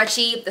is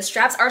stretchy, the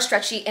straps are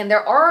stretchy, and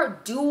there are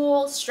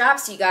dual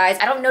straps, you guys.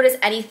 I don't notice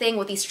anything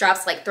with these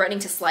straps like threatening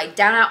to slide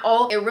down at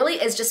all. It really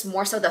is just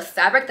more so the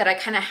fabric that I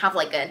kind of have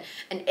like an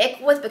ick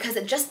with because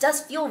it just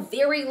does feel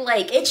very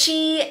like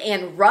itchy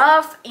and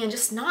rough and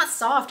just not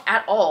soft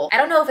at all. I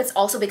don't know if it's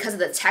also because of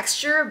the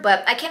texture,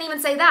 but I can't even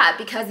say that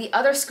because the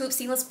other Scoop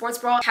Seamless Sports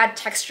Bra had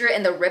texture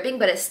in the ribbing,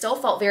 but it still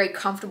felt very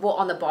comfortable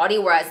on the body,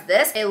 whereas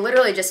this, it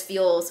literally just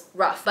feels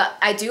rough. But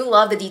I do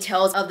love the details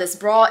of this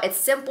bra. It's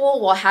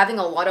simple while having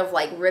a lot of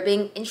like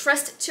ribbing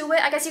interest to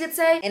it, I guess you could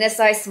say. In a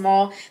size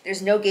small,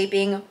 there's no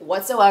gaping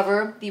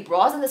whatsoever. The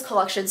bras in this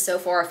collection so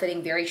far are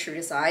fitting very true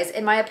to size,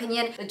 in my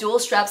opinion. The dual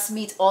straps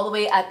meet all the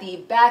way at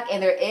the back,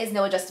 and there is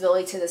no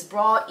adjustability to this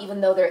bra,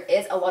 even though there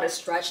is a lot of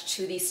stretch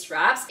to these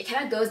straps. It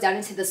kind of goes down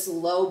into this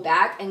low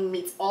back and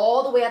meets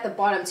all the way at the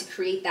bottom to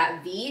create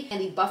that V, and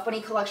the Buff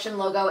Bunny Collection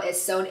logo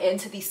is sewn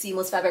into the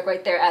seamless fabric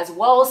right there as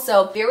well.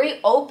 So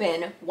very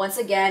open, once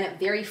again,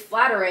 very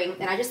flattering,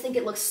 and I just just think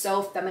it looks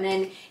so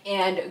feminine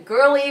and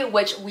girly,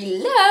 which we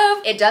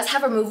love. It does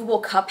have removable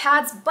cup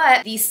pads,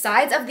 but the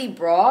sides of the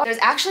bra, there's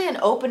actually an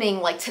opening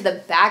like to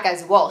the back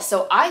as well.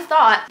 So I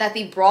thought that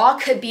the bra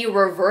could be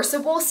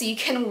reversible so you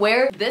can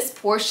wear this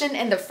portion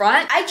in the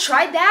front. I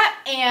tried that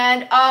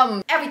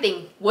and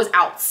everything was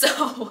out.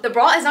 So the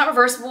bra is not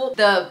reversible.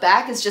 The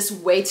back is just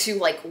way too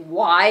like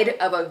wide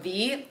of a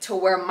V to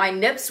where my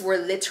nips were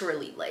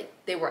literally like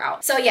they were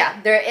out. So yeah,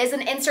 there is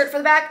an insert for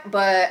the back,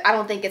 but I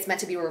don't think it's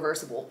meant to be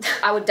reversible.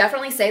 I would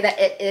definitely say that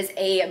it is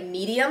a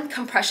medium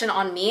compression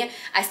on me.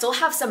 I still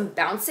have some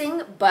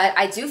bouncing, but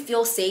I do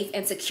feel safe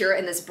and secure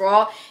in this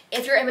bra.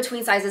 If you're in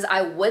between sizes,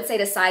 I would say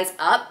to size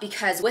up,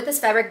 because with this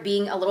fabric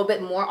being a little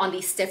bit more on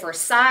the stiffer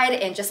side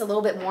and just a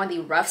little bit more on the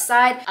rough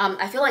side,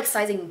 I feel like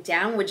sizing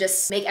down would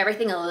just make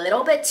everything a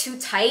little bit too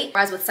tight.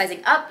 Whereas with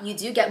sizing up, you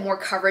do get more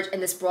coverage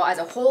in this bra as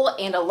a whole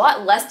and a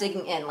lot less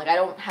digging in. Like I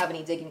don't have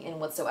any digging in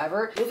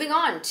whatsoever. Moving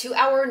on to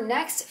our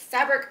next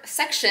fabric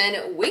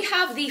section, we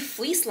have the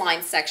fleece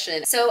line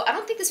section. So I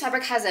don't think this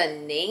fabric has a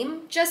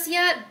name just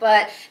yet,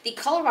 but the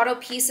Colorado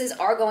pieces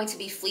are going to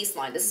be fleece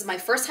lined. This is my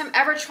first time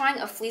ever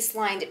trying a fleece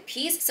lined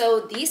piece.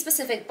 So these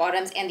specific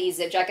bottoms and the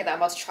zip jacket that I'm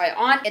about to try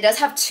on, it does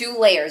have 2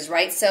 layers,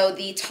 right? So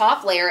the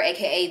top layer,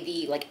 aka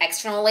the like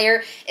external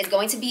layer, is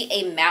going to be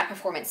a matte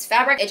performance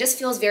fabric. It just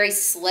feels very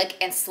slick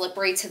and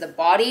slippery to the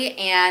body,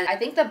 and I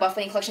think the Buff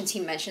Bunny collection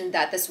team mentioned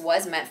that this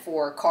was meant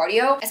for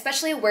cardio,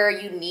 especially where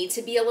you need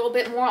to be a little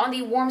bit more on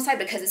the warm side,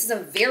 because this is a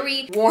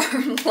very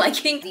warm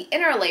legging. The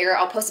inner layer,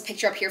 I'll post a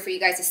picture up here for you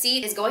guys to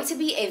see, is going to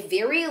be a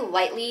very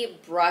lightly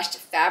brushed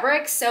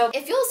fabric. So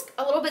it feels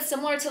a little bit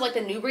similar to like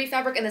the NUBRE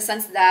fabric in the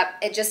sense that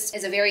it just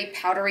is a very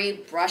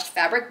powdery brushed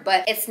fabric,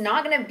 but it's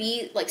not gonna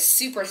be like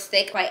super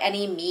thick by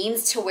any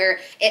means to where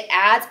it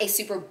adds a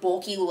super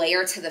bulky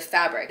layer to the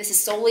fabric. This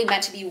is solely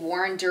meant to be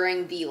worn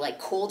during the like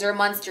colder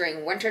months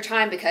during winter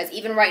time, because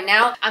even right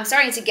now I'm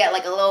starting to get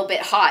like a little bit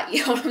hot,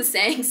 you know what I'm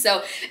saying?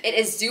 So it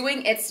is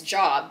doing its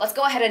job. Let's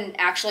go ahead and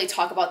actually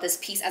talk about this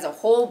piece as a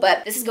whole,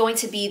 but this is going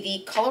to be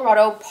the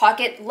Colorado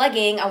pocket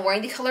legging. I'm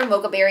wearing the color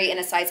Mocha Berry in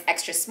a size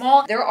extra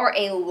small. There are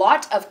a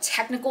lot of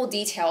technical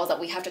details that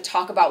we have to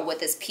talk about with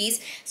this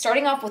piece,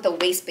 starting off with the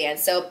waistband.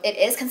 So it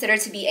is considered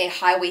to be a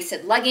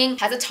high-waisted legging,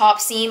 has a top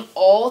seam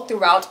all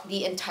throughout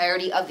the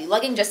entirety of the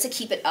legging just to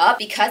keep it up.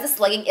 Because this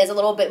legging is a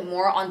little bit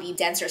more on the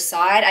denser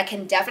side, I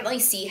can definitely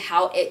see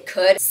how it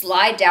could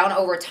slide down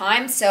over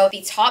time. So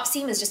the top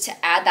seam is just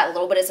to add that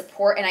little bit of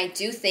support, and I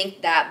do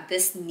think that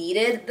this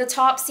needed the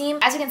top seam.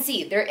 As you can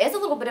see, there is a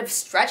little bit of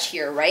stretch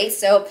here, right?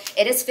 So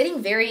it is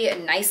fitting very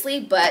nicely,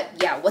 but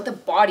yeah, with the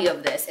body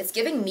of this, it's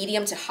giving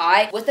medium to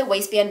high, with the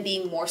waistband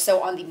being more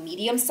so on the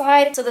medium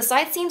side. So the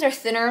side seams are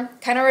thinner,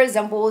 kind of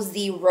resembles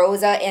the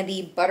Rosa and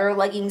the Butter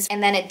leggings,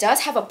 and then it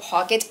does have a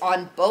pocket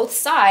on both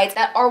sides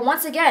that are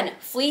once again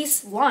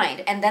fleece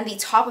lined, and then the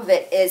top of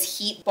it is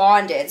heat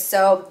bonded.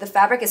 So the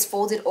fabric is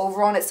folded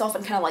over on itself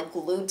and kind of like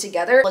glued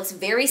together. Looks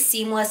very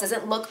seamless,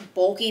 doesn't look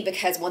bulky,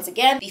 because once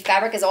again, the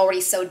fabric is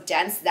already so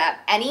dense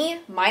that any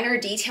minor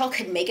detail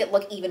could make it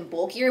look even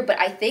bulkier. But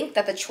I think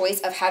that the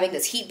choice of having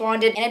this heat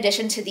bonded in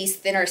addition to these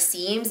thinner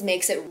seams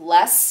makes it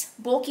less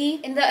bulky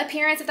in the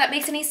appearance, if that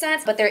makes any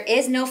sense. But there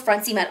is no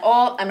front seam at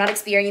all. I'm not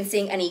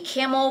experiencing any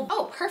camel.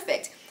 Oh,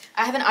 perfect.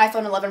 I have an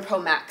iPhone 11 Pro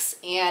Max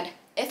and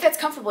it fits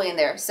comfortably in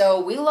there, so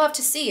we love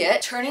to see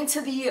it. Turning to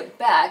the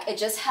back, it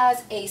just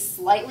has a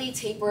slightly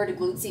tapered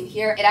glute seam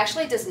here. It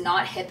actually does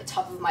not hit the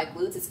top of my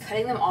glutes. It's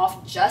cutting them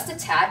off just a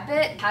tad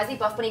bit. It has the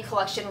Buff Bunny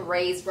collection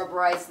raised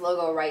rubberized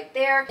logo right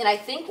there. And I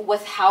think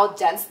with how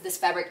dense this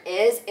fabric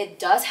is, it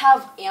does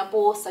have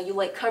ample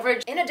cellulite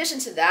coverage. In addition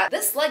to that,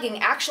 this legging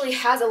actually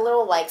has a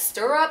little like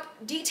stirrup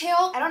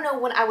detail. I don't know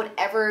when I would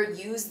ever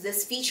use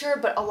this feature,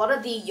 but a lot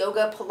of the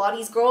yoga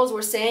Pilates girls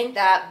were saying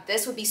that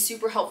this would be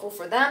super helpful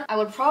for them. I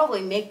would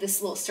probably make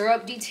this little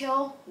stirrup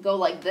detail go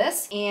like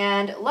this,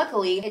 and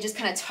luckily it just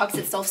kind of tucks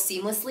itself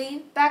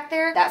seamlessly back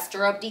there. That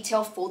stirrup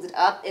detail folded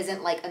up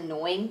isn't like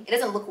annoying. It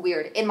doesn't look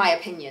weird in my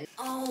opinion.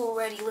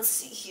 Alrighty, let's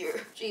see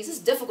here. Jeez, it's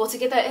difficult to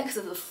get that in because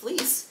of the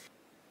fleece.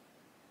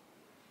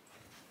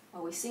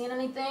 Are we seeing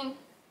anything?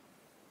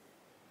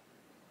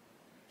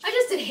 I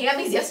just did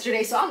hammies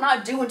yesterday, so I'm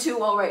not doing too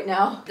well right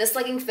now. This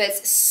legging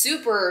fits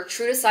super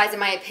true to size in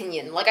my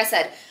opinion. Like I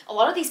said, a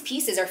lot of these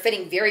pieces are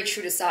fitting very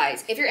true to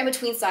size. If you're in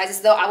between sizes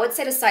though, I would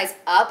say to size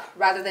up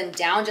rather than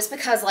down, just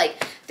because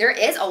like there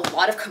is a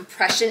lot of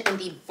compression in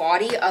the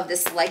body of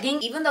this legging.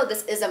 Even though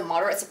this is a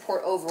moderate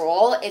support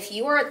overall, if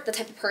you are the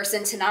type of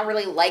person to not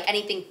really like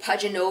anything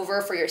pudging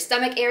over for your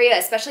stomach area,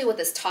 especially with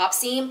this top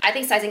seam, I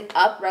think sizing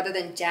up rather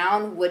than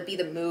down would be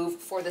the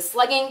move for this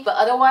legging. But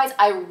otherwise,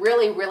 I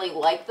really, really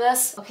like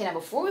this. Okay, now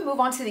before we move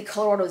on to the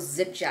Colorado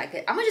zip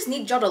jacket, I'm gonna just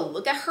need y'all to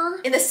look at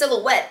her in the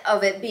silhouette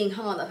of it being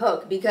hung on the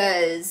hook,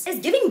 because it's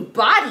giving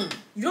body.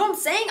 You know what I'm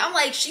saying? I'm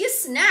like, she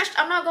is snatched,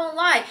 I'm not gonna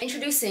lie.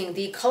 Introducing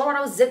the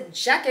Colorado zip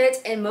jacket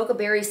in Mocha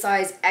Berry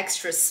size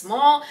extra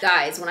small.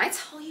 Guys, when I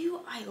tell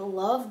you, I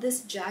love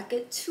this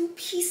jacket to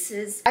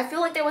pieces. I feel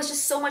like there was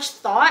just so much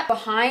thought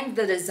behind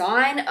the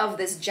design of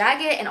this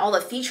jacket and all the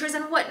features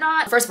and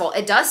whatnot. First of all,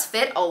 it does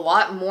fit a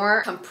lot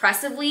more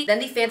compressively than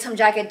the Phantom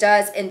jacket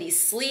does in the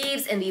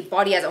sleeves and the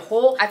body as a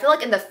whole. I feel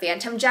like in the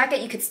Phantom jacket,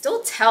 you could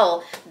still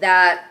tell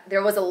that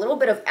there was a little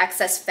bit of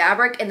excess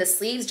fabric in the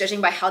sleeves,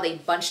 judging by how they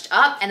bunched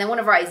up. And then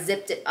whenever I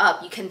zipped it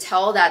up, you can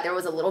tell that there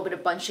was a little bit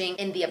of bunching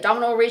in the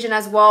abdominal region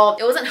as well.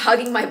 It wasn't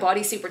hugging my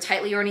body super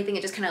tightly or anything.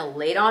 It just kind of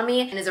laid on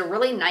me and is a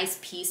really nice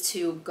piece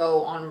to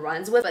go on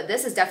runs with. But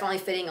this is definitely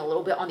fitting a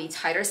little bit on the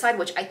tighter side,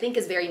 which I think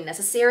is very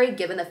necessary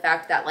given the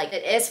fact that like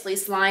it is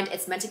fleece lined.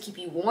 It's meant to keep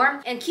you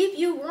warm, and keep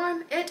you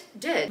warm it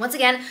did. Once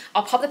again,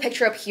 I'll pop the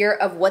picture up here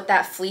of what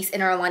that fleece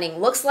inner lining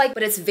looks like,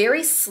 but it's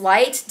very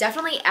slight.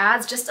 Definitely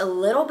adds just a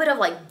little bit of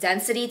like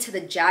density to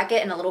the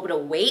jacket and a little bit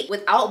of weight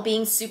without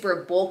being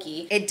super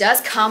bulky. It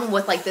does come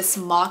with like this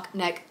mock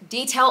neck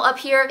detail up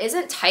here. It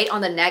isn't tight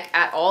on the neck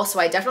at all, so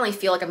I definitely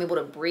feel like I'm able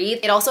to breathe.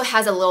 It also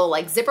has a little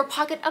like zipper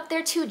pocket up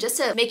there too, just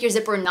to make your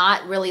zipper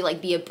not really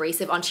like be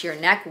abrasive onto your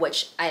neck,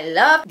 which I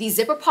love. The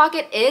zipper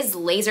pocket is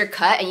laser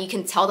cut, and you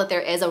can tell that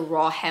there is a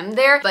raw hem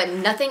there, but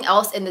nothing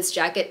else in this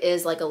jacket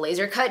is like a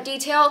laser cut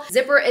detail.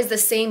 Zipper is the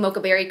same Mocha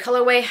Berry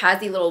colorway,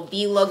 has the little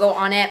B logo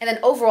on it. And then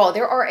overall,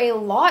 there are a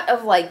lot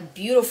of like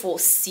beautiful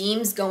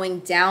seams going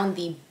down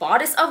the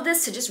bodice of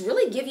this to just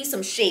really give you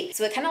some shape.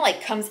 So it kind of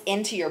like comes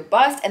into your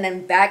bust and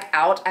then back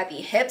out at the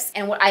hips.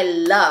 And what I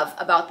love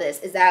about this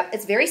is that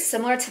it's very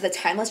similar to the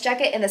Timeless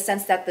jacket in the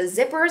sense that the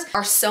zippers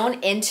are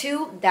sewn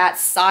into that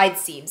side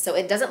seam. So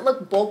it doesn't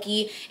look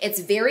bulky. It's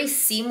very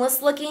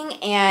seamless looking,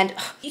 and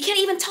you can't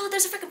even tell that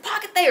there's a freaking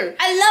pocket there.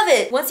 I love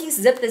it. Once you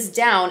zip this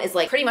down, it's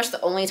like pretty much the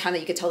only time that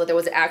you could tell that there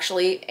was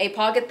actually a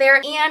pocket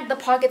there, and the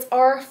pockets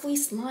are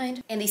fleece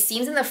lined. And the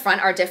seams in the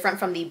front are different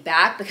from the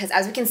back because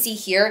as we can see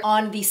here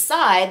on the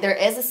side, there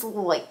is this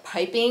little like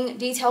piping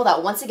detail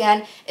that once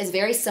again is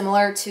very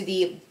similar to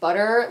the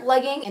butter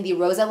legging and the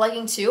rosa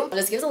legging too. It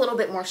just gives a little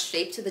bit more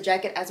shape to the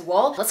jacket as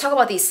well. Let's talk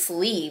about these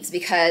sleeves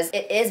because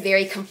it is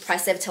very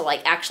compressive to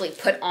like actually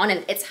put on,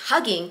 and it's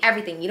hugging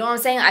everything. You know what I'm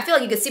saying? I feel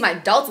like you can see my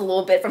delts a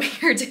little bit from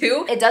here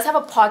too. It does have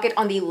a pocket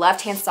on the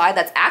left-hand side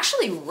that's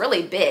actually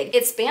really big.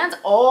 It spans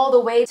all the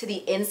way to the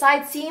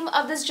inside seam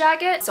of this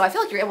jacket. So I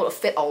feel like you're able to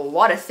fit a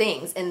lot of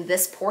things in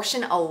this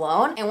portion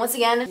alone. And once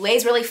again,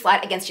 lays really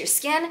flat against your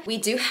skin. We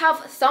do have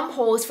thumb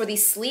holes for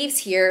these sleeves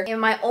here. And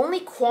my only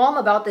qualm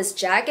about this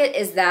jacket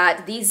is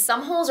that these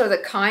thumb holes are the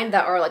kind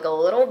that are like a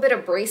little bit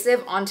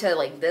abrasive onto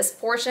like this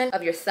portion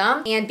of your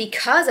thumb. And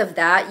because of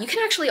that, you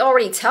can actually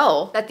already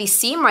tell that the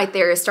seam right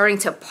there is starting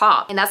to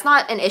pop. And that's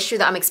not an issue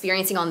that I'm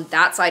experiencing on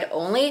that side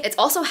only. It's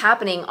also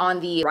happening on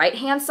the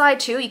right-hand side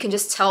too. You can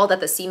just tell that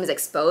the seam is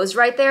exposed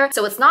right there.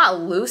 So it's not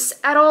loose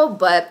at all,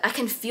 but I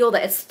can feel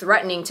that it's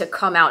threatening to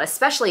come out,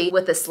 especially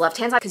with this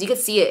left-hand side, because you can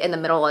see it in the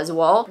middle as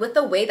well. With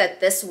the way that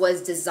this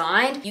was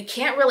designed, you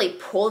can't really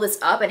pull this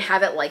up and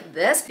have it like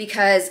this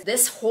because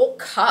this whole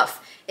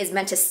cuff is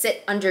meant to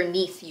sit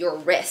underneath your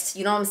wrist.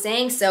 You know what I'm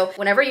saying? So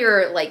whenever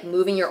you're like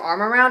moving your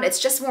arm around, it's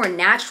just more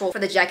natural for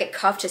the jacket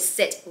cuff to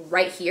sit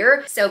right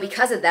here. So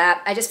because of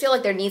that, I just feel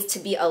like there needs to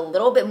be a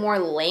little bit more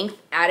length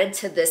added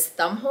to this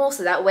thumb hole.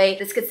 So that way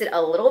this could sit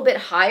a little bit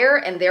higher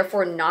and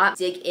therefore not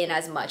dig in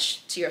as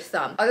much to your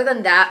thumb. Other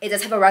than that, it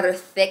does have a rather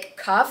thick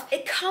cuff.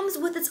 It comes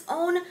with its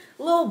own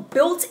little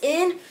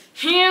built-in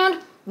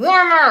hand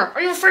warmer.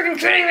 Are you freaking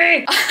kidding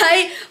me?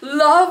 I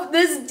love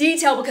this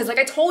detail because like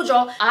I told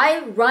y'all, I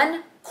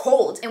run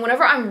cold, and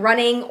whenever I'm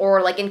running or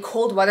like in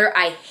cold weather,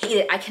 I hate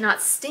it. I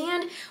cannot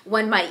stand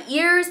when my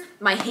ears,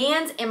 my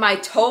hands, and my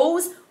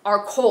toes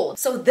are cold.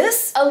 So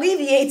this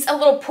alleviates a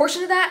little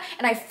portion of that,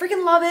 and I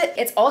freaking love it.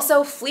 It's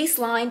also fleece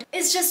lined.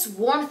 It's just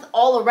warmth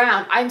all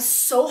around. I'm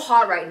so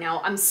hot right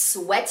now. I'm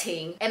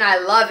sweating and I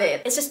love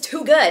it. It's just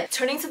too good.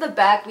 Turning to the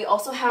back, we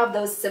also have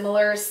those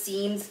similar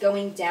seams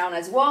going down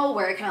as well,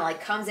 where it kind of like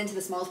comes into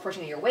the smallest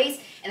portion of your waist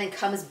and then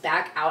comes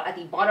back out at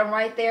the bottom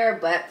right there.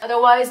 But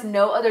otherwise,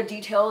 no other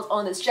details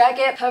on this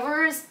jacket.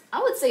 Covers,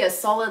 I would say a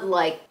solid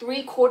like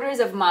 3/4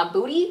 of my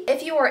booty.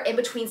 If you are in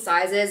between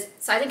sizes,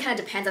 sizing kind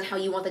of depends on how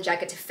you want the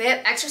jacket to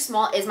fit. Extra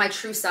small is my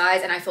true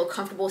size and I feel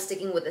comfortable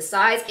sticking with the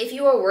size. If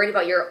you are worried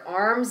about your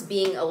arms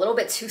being a little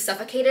bit too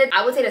suffocated,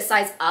 I would say to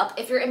size up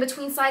if you're in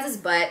between sizes,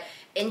 but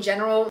in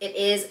general, it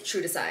is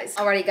true to size.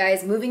 Alrighty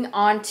guys, moving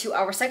on to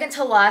our second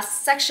to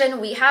last section,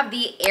 we have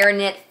the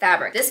Airknit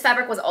fabric. This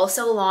fabric was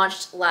also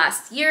launched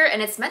last year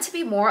and it's meant to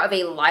be more of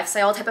a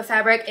lifestyle type of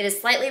fabric. It is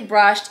slightly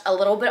brushed, a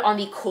little bit on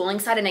the cooling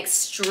side, and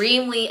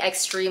extremely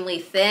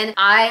thin.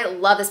 I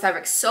love this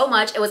fabric so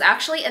much. It was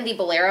actually in the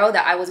Bolero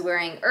that I was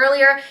wearing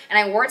earlier and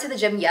I wore it to the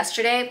gym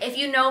yesterday. If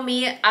you know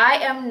me, I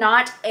am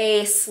not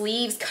a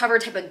sleeves cover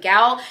type of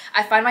gal.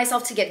 I find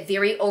myself to get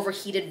very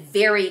overheated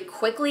very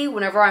quickly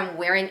whenever I'm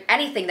wearing anything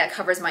anything that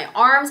covers my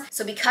arms.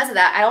 So because of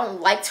that, I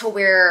don't like to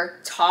wear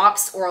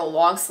tops or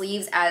long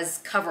sleeves as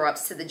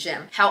cover-ups to the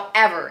gym.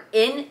 However,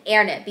 in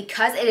Airknit,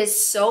 because it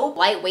is so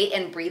lightweight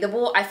and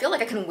breathable, I feel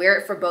like I can wear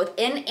it for both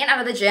in and out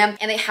of the gym,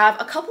 and they have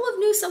a couple of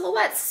new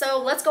silhouettes.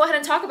 So let's go ahead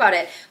and talk about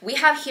it. We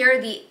have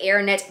here the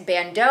Airknit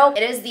Bandeau.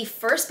 It is the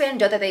first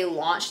Bandeau that they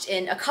launched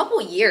in a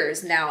couple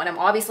years now, and I'm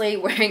obviously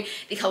wearing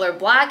the color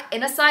black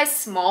in a size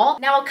small.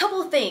 Now, a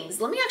couple of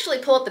things. Let me actually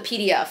pull up the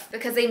PDF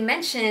because they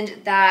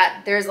mentioned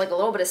that there's like a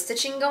little bit of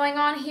stitching going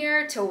on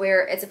here to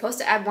where it's supposed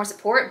to add more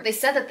support. They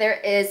said that there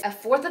is a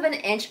 1/4 of an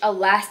inch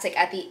elastic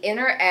at the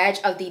inner edge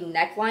of the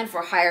neckline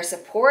for higher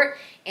support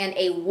and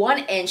a 1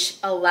 inch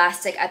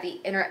elastic at the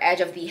inner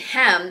edge of the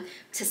hem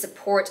to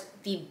support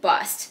the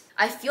bust.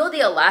 I feel the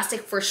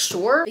elastic for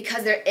sure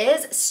because there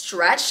is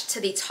stretch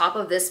to the top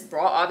of this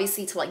bra,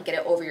 obviously to like get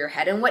it over your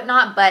head and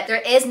whatnot, but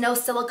there is no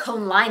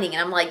silicone lining.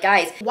 And I'm like,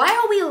 guys, why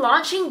are we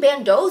launching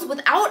bandeaus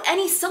without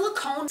any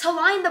silicone to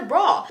line the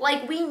bra?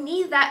 Like, we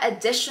need that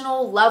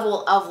additional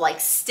level of like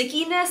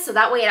stickiness so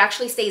that way it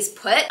actually stays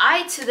put.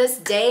 I, to this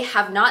day,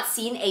 have not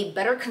seen a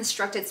better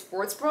constructed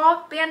sports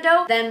bra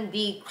bandeau than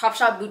the Crop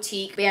Shop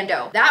Boutique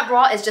bandeau. That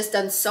bra is just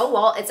done so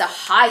well. It's a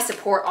high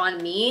support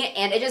on me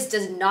and it just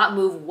does not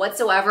move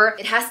whatsoever.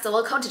 It has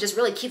silicone to just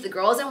really keep the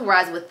girls in,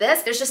 whereas with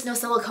this, there's just no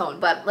silicone.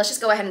 But let's just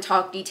go ahead and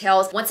talk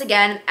details. Once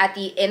again, at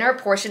the inner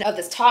portion of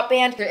this top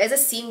band, there is a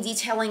seam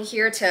detailing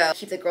here to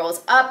keep the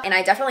girls up, and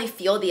I definitely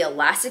feel the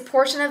elastic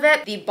portion of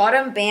it. The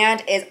bottom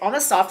band is on the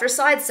softer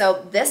side,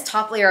 so this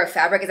top layer of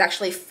fabric is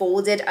actually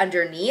folded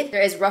underneath.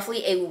 There is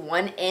roughly a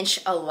 1 inch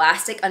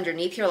elastic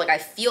underneath here, like I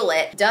feel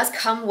it. It does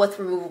come with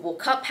removable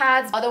cup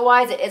pads.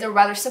 Otherwise, it is a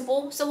rather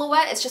simple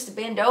silhouette. It's just a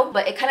bandeau,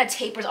 but it kind of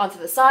tapers onto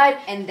the side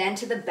and then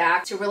to the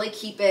back to really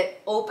keep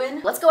it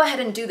open. Let's go ahead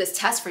and do this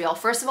test for y'all.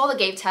 First of all, the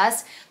gape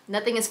test.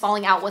 Nothing is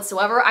falling out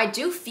whatsoever. I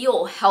do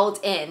feel held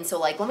in, so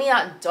like let me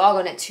not dog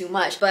on it too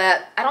much,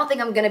 but I don't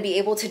think I'm gonna be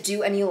able to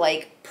do any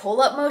like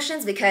pull-up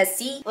motions because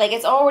see, like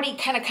it's already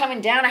kind of coming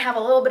down. I have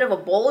a little bit of a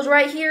bulge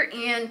right here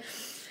and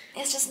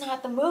it's just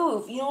not the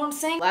move, you know what I'm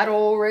saying?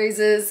 Lateral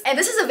raises. And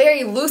this is a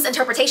very loose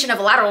interpretation of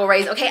a lateral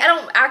raise, okay? I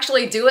don't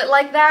actually do it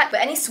like that,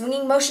 but any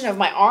swinging motion of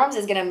my arms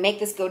is gonna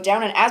make this go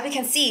down. And as we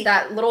can see,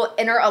 that little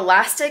inner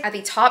elastic at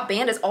the top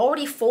band is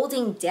already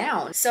folding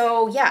down.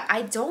 So yeah,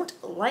 I don't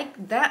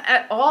like that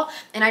at all.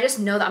 And I just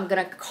know that I'm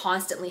gonna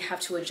constantly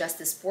have to adjust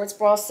this sports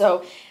bra.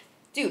 So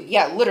dude,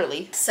 yeah,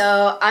 literally.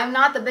 So I'm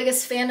not the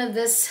biggest fan of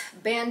this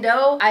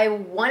bandeau. I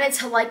wanted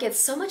to like it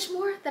so much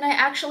more than I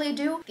actually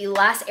do. The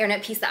last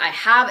Airknit piece that I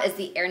have is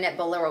the Airknit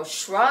Bolero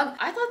Shrug.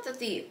 I thought that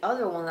the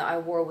other one that I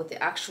wore with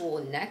the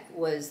actual neck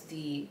was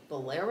the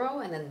Bolero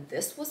and then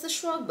this was the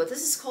Shrug, but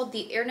this is called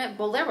the Airknit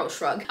Bolero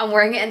Shrug. I'm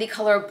wearing it in the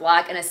color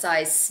black in a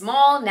size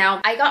small. Now,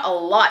 I got a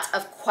lot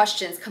of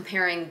questions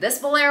comparing this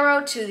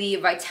Bolero to the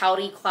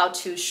Vitality Cloud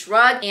 2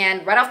 Shrug,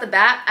 and right off the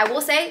bat, I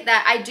will say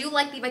that I do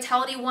like the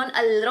Vitality one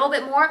a little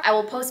bit more. I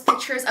will post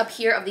pictures up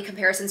here of the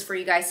comparisons for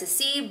you guys to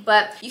see,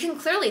 but you can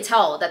clearly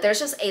tell that there's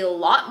just a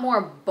lot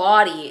more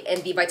body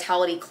in the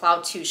Vitality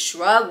Cloud 2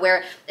 Shrug,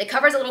 where it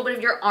covers a little bit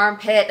of your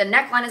armpit, the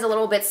neckline is a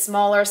little bit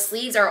smaller,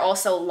 sleeves are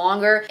also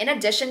longer. In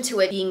addition to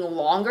it being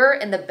longer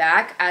in the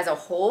back as a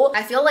whole,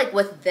 I feel like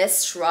with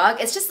this Shrug,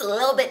 it's just a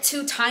little bit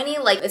too tiny,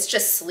 like it's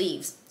just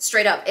sleeves.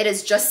 Straight up, it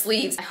is just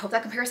sleeves. I hope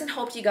that comparison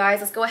helped you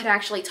guys. Let's go ahead and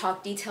actually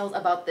talk details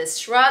about this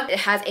Shrug. It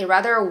has a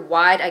rather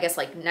wide, I guess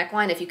like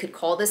neckline, if you could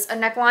call this a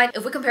neckline.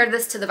 If we compare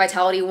this to the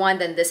Vitality one,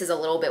 then this is a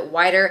little bit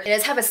wider. It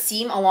does have a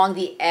seam along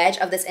the edge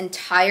of this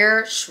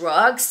entire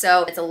Shrug,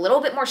 so it's a little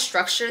bit more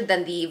structured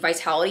than the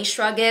Vitality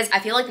Shrug is. I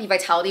feel like the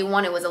Vitality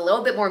one, it was a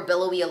little bit more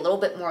billowy, a little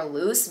bit more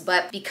loose,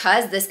 but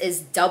because this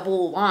is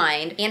double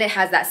lined and it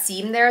has that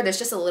seam there, there's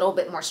just a little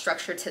bit more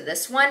structure to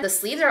this one. The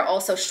sleeves are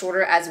also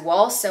shorter as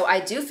well, so I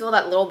do feel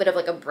that little bit of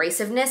like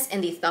abrasiveness in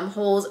the thumb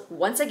holes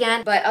once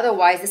again, but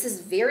otherwise this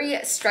is very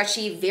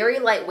stretchy, very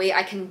lightweight.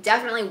 I can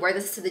definitely wear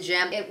this to the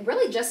gym. It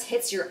really just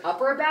hits your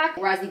upper back,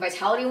 whereas the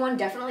Vitality one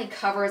definitely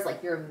covers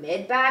like your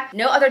mid back.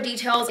 No other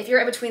details. If you're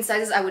in between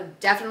sizes, I would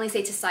definitely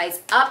say to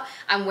size up.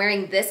 I'm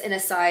wearing this in a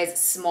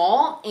size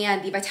small,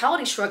 and the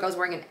Vitality Shrug I was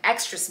wearing an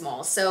extra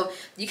small, so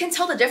you can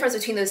tell the difference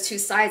between those two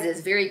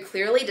sizes very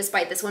clearly,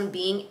 despite this one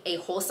being a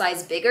whole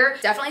size bigger.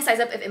 Definitely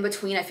size up if in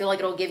between. I feel like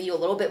it'll give you a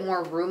little bit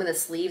more room in the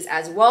sleeves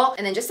as well,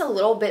 and then just a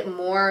little bit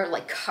more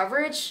like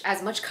coverage,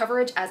 as much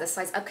coverage as a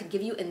size up could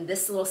give you in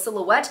this little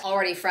silhouette.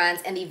 Alrighty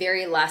friends, and the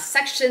very last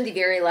section, the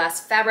very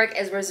last fabric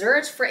is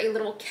reserved for a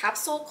little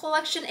capsule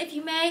collection, if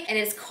you may, and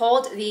it's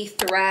called the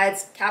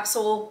Threads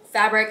Capsule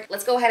Fabric.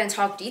 Let's go ahead and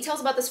talk details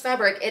about this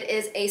fabric. It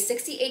is a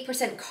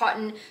 68%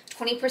 cotton,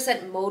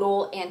 20%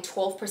 modal, and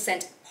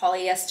 12%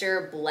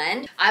 polyester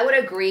blend. I would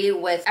agree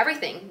with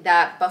everything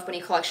that Buff Bunny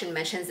Collection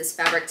mentions this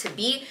fabric to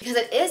be because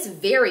it is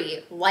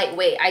very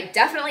lightweight. I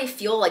definitely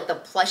feel like the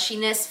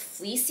plushiness,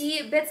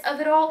 fleecy bits of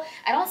it all.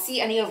 I don't see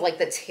any of like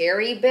the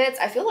terry bits.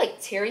 I feel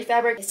like terry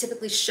fabric is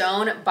typically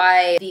shown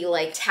by the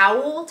like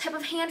towel type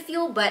of hand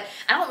feel, but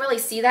I don't really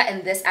see that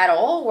in this at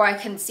all, where I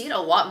can see it a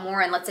lot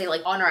more in, let's say,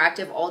 like Honor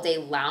Active All Day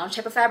Lounge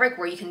type of fabric,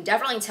 where you can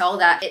definitely tell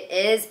that it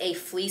is a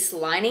fleece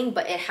lining,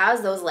 but it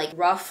has those like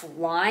rough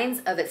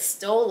lines of it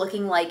still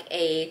looking like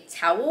a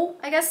towel,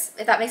 I guess,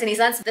 if that makes any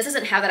sense. This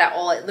doesn't have that at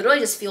all. It literally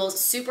just feels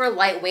super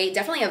lightweight,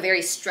 definitely a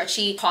very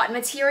stretchy cotton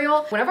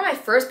material. Whenever I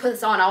first put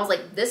this on, I was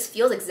like, this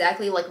feels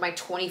exactly like my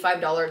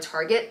 $25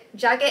 Target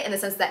jacket in the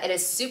sense that it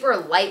is super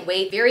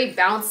lightweight, very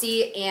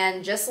bouncy,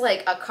 and just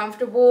like a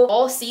comfortable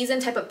all season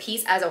type of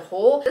piece as a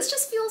whole. This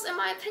just feels, in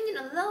my opinion,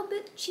 a little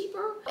bit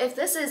cheaper. If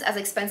this is as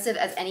expensive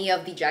as any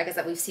of the jackets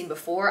that we've seen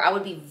before, I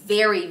would be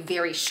very,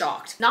 very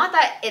shocked. Not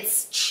that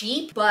it's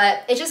cheap,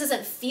 but it just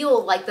doesn't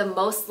feel like the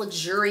most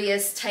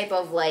luxurious type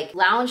of like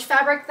lounge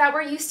fabric that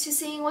we're used to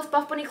seeing with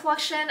Buff Bunny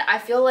Collection. I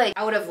feel like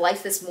I would have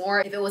liked this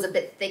more if it was a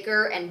bit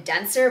thicker and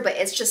denser, but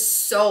it's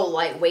just so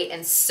lightweight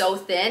and so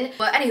thin.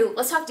 But anywho,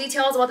 let's talk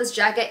details about this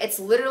jacket. It's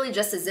literally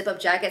just a zip up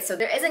jacket, so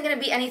there isn't gonna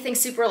be anything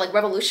super like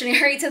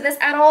revolutionary to this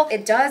at all.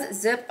 It does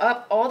zip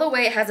up all the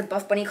way. It has a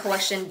Buff Bunny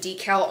Collection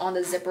decal on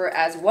the zipper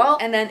as well,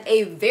 and then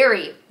a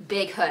very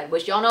big hood,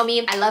 which y'all know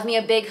me, I love me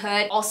a big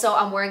hood. Also,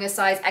 I'm wearing a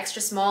size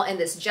extra small in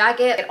this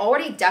jacket. It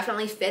already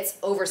definitely fits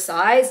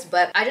oversized,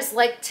 but I just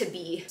like to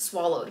be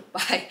swallowed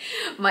by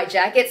my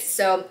jackets,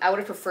 so I would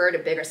have preferred a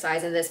bigger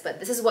size in this, but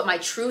this is what my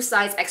true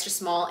size extra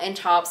small in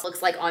tops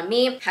looks like on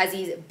me. It has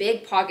these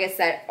big pockets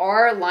that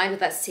are lined with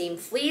that same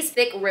fleece,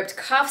 thick ribbed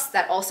cuffs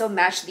that also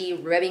match the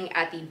ribbing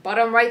at the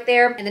bottom right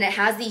there, and then it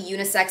has the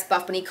unisex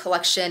Buff Bunny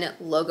Collection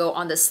logo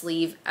on the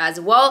sleeve as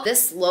well.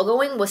 This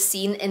logoing was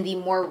seen in the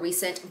more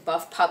recent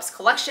Buff Pups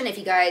collection. If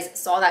you guys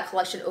saw that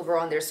collection over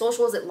on their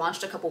socials, it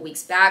launched a couple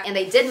weeks back, and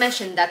they did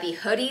mention that the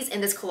hoodies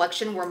in this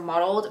collection were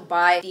modeled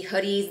by the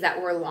hoodies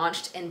that were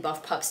launched in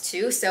Buff Pups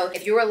too. So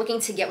if you were looking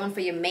to get one for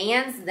your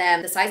mans,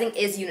 then the sizing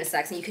is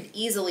unisex, and you could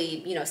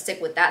easily, you know,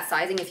 stick with that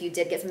sizing if you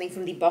did get something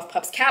from the Buff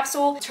Pups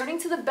capsule. Turning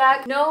to the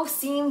back, no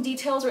seam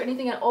details or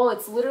anything at all.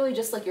 It's literally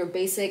just like your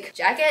basic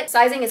jacket.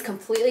 Sizing is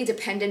completely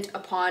dependent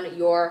upon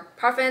your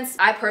preference.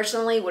 I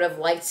personally would have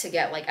liked to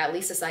get like at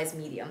least a size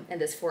medium in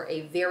this for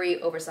a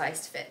very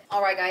oversized fit.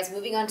 All right guys,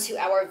 moving on to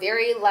our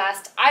very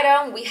last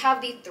item. We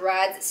have the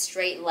Threads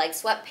straight leg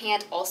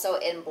sweatpant, also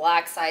in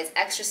black, size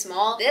extra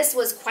small. This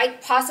was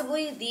quite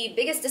possibly the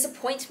biggest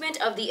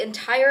disappointment of the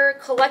entire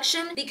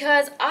collection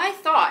because I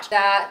thought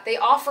that they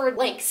offered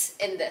lengths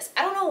in this.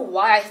 I don't know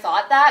why I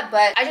thought that,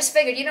 but I just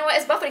figured, you know what,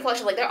 it's Buff Bunny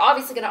Collection, like they're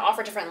obviously gonna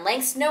offer different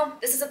lengths. No,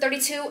 this is a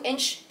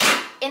 32-inch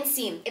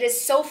inseam. It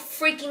is so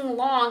freaking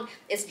long,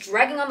 it's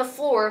dragging on the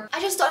floor. I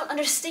just don't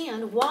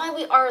understand why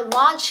we are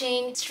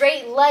launching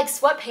straight leg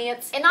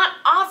sweatpants and not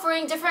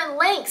offering different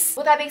lengths.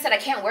 With that being said, I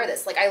can't wear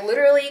this. Like I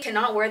literally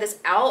cannot wear this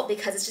out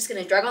because it's just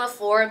gonna drag on the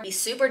floor, be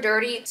super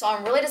dirty. So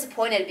I'm really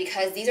disappointed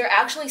because these are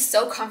actually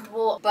so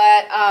comfortable,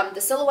 but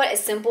the silhouette is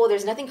simple.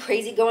 There's nothing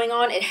crazy going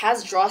on. It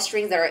has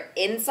drawstrings that are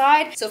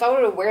inside. So if I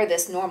were to wear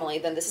this normally,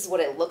 then this is what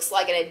it looks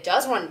like, and it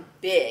does run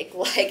big.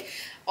 Like,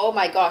 oh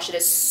my gosh, it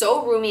is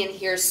so roomy in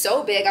here,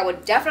 so big. I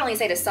would definitely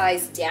say to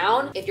size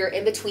down if you're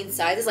in between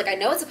sizes. Like I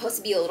know it's supposed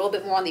to be a little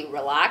bit more on the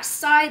relaxed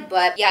side,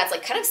 but yeah, it's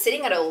like kind of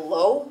sitting at a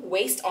low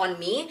waist on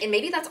me. And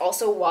maybe that's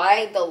also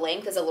why the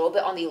length is a little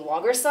bit on the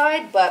longer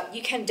side, but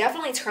you can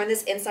definitely turn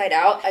this inside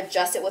out,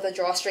 adjust it with the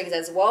drawstrings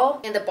as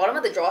well. And the bottom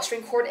of the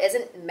drawstring cord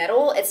isn't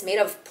metal, it's made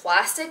of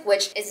plastic,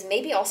 which is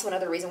maybe also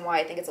another reason why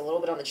I think it's a little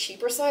bit on the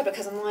cheaper side,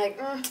 because I'm like,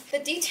 the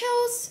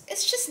details,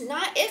 it's just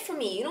not it for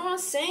me. You know what I'm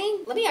saying?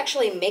 Let me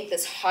actually make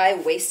this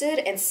high-waisted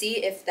and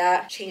see if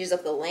that changes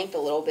up the length a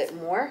little bit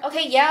more.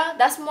 Okay, yeah,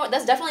 that's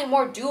definitely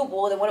more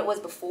doable than what it was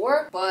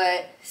before,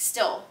 but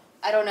still,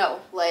 I don't know,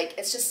 like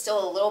it's just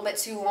still a little bit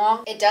too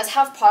long. It does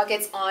have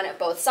pockets on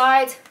both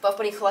sides. Buff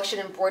Bunny Collection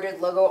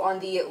embroidered logo on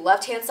the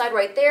left-hand side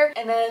right there.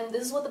 And then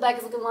this is what the back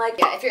is looking like.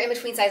 Yeah, if you're in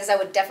between sizes, I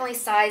would definitely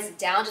size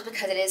down just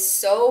because it is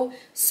so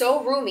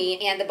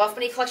roomy. And the Buff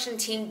Bunny Collection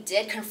team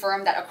did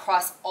confirm that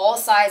across all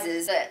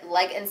sizes, the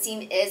leg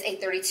inseam is a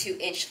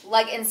 32-inch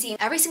leg inseam.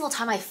 Every single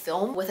time I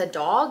film with a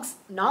dog,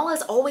 Nala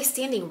is always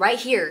standing right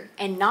here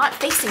and not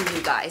facing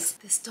you guys.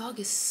 This dog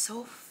is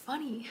so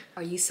funny.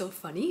 Are you so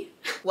funny?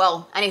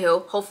 Well,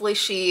 anywho, hopefully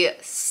she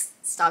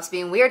stops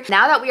being weird.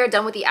 Now that we are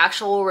done with the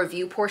actual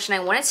review portion, I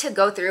wanted to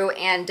go through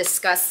and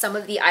discuss some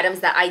of the items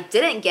that I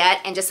didn't get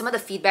and just some of the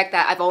feedback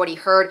that I've already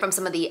heard from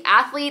some of the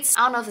athletes.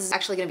 I don't know if this is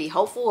actually gonna be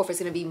helpful or if it's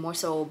gonna be more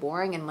so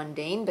boring and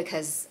mundane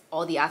because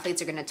all the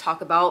athletes are going to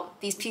talk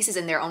about these pieces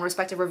in their own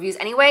respective reviews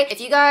anyway.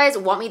 If you guys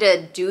want me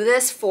to do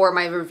this for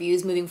my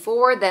reviews moving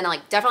forward, then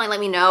like definitely let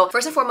me know.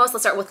 First and foremost,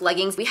 let's start with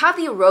leggings. We have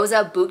the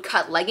Rosa boot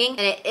cut legging,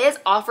 and it is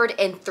offered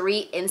in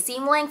 3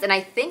 inseam lengths, and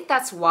I think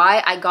that's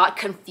why I got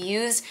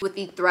confused with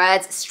the Threads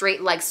Bralettes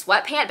straight leg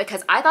sweatpant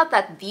because I thought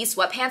that these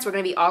sweatpants were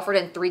going to be offered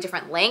in 3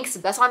 different lengths.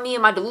 That's on me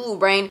and my Delulu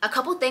brain. A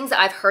couple things that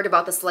I've heard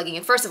about this legging,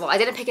 and first of all, I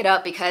didn't pick it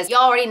up because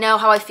y'all already know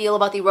how I feel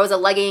about the Rosa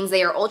leggings.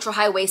 They are ultra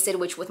high-waisted,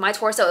 which with my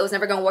torso, it was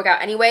never going to work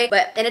out anyway.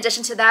 But in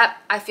addition to that,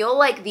 I feel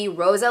like the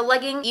Rosa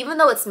legging, even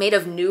though it's made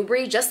of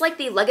NUBRE, just like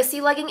the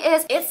Legacy legging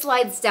is, it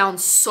slides down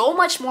so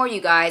much more,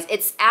 you guys.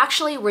 It's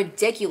actually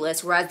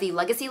ridiculous, whereas the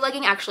Legacy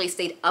legging actually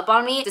stayed up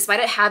on me despite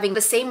it having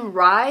the same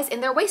rise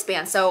in their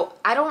waistband. So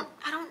I don't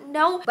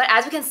know. But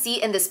as we can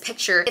see in this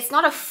picture, it's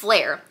not a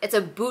flare, it's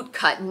a boot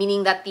cut,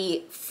 meaning that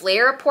the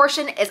flare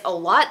portion is a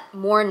lot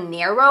more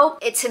narrow.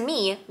 It, to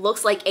me,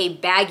 looks like a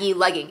baggy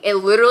legging. It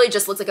literally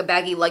just looks like a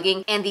baggy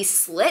legging, and the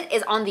slit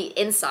is on the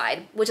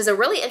inside, which is a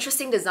really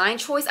interesting design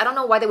choice. I don't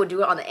know why they would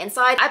do it on the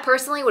inside. I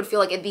personally would feel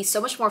like it'd be so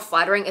much more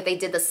flattering if they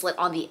did the slit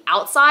on the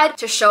outside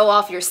to show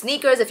off your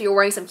sneakers if you're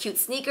wearing some cute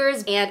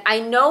sneakers. And I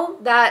know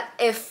that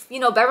if, you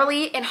know,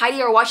 Beverly and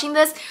Heidi are watching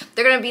this,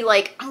 they're gonna be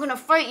like, I'm gonna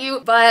fight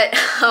you, but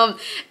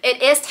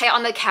it is tight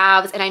on the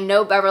calves, and I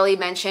know Beverly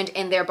mentioned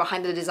in their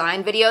behind the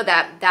design video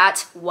that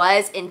that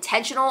was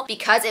intentional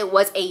because it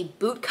was a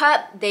boot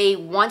cut. They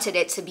wanted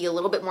it to be a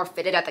little bit more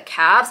fitted at the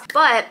calves,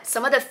 but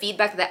some of the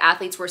feedback that the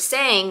athletes were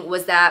saying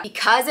was that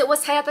because it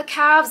was tight at the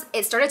calves,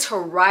 it started to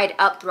ride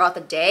up throughout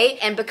the day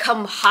and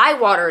become high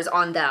waters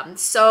on them.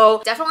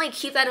 So definitely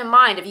keep that in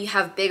mind if you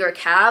have bigger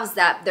calves,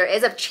 that there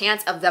is a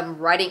chance of them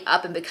riding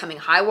up and becoming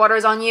high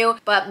waters on you.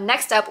 But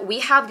next up, we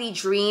have the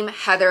Dream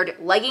Heathered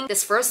legging.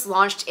 This first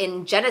launched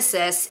in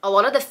Genesis. A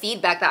lot of the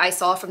feedback that I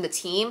saw from the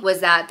team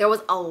was that there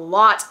was a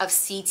lot of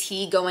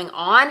CT going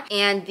on,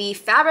 and the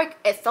fabric,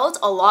 it felt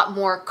a lot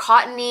more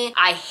cottony.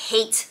 I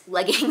hate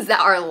leggings that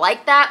are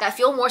like that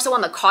feel more so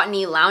on the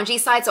cottony loungy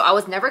side, so I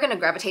was never going to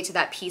gravitate to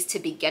that piece to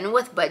begin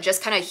with, but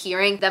just kind of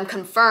hearing them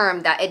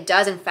confirm that it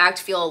does in fact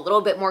feel a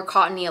little bit more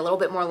cottony, a little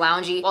bit more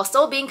loungy, while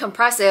still being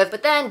compressive,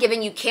 but then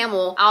giving you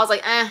camel, I was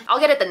like, I'll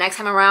get it the next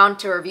time around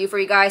to review for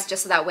you guys,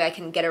 just so that way I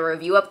can get a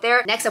review up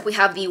there. Next up, we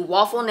have the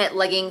waffle knit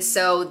leggings.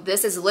 So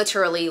this is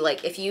literally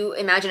like, if you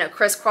imagine a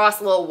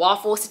crisscross little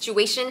waffle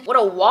situation, what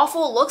a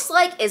waffle looks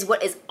like is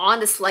what is on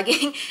this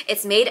legging.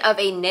 It's made of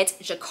a knit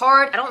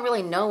jacquard. I don't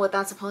really know what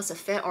that's supposed to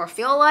fit or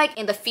feel like,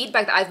 and the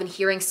feedback that I've been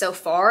hearing so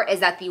far is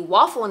that the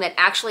waffle knit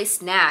actually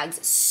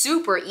snags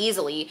super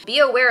easily. Be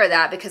aware of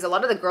that, because a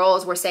lot of the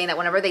girls were saying that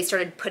whenever they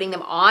started putting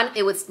them on,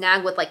 it would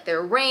snag with like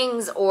their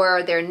rings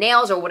or their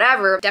nails or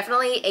whatever.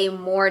 Definitely a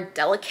more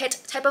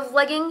delicate type of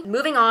legging.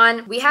 Moving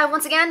on, we have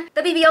once again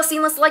the BBL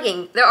seamless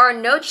legging. There are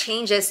no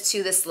changes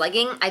to this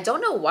legging. I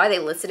don't know why they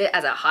listed it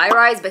as a high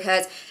rise,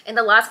 because in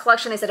the last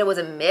collection they said it was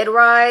a mid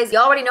rise. You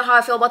already know how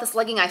I feel about this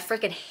legging. I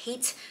freaking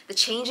hate the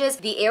changes.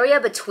 The area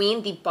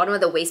between the bottom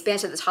of the waistband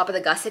to the top of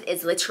the gusset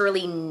is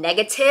literally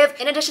negative.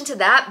 In addition to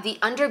that, the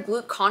under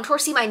glute contour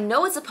seam, I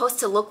know it's supposed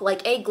to look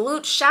like a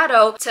glute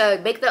shadow to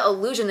make the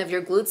illusion of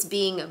your glutes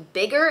being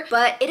bigger,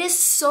 but it is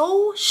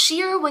so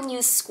sheer when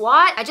you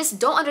squat. I just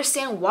don't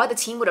understand why the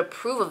team would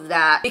approve of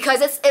that,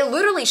 because it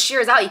literally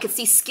shears out. You can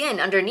see skin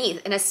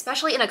underneath, and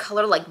especially in a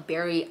color like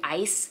berry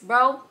ice,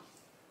 bro.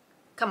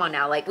 Come on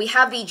now, like, we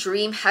have the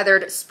Dream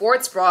Heathered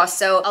sports bra.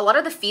 So a lot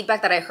of the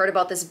feedback that I heard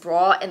about this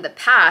bra in the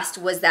past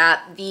was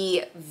that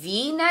the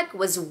V-neck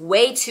was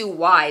way too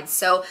wide.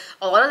 So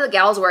a lot of the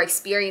gals were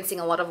experiencing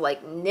a lot of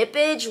like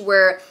nippage,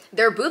 where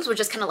their boobs were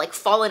just kind of like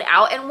falling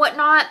out and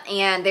whatnot,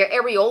 and their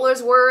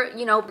areolas were,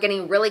 you know,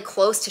 getting really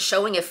close to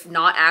showing, if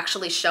not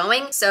actually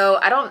showing. So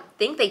I don't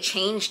think they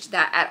changed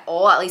that at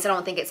all. At least I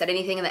don't think it said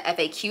anything in the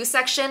FAQ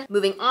section.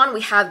 Moving on,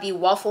 we have the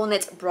waffle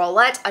knit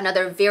bralette,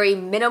 another very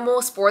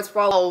minimal sports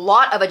bra. A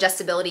lot of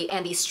adjustability,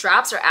 and the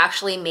straps are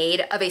actually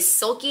made of a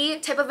silky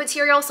type of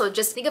material. So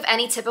just think of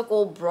any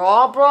typical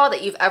bra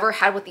that you've ever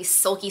had with these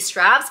silky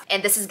straps,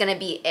 and this is gonna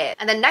be it.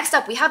 And then next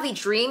up, we have the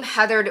Dream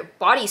Heathered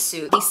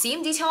bodysuit. The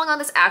seam detailing on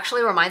this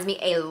actually reminds me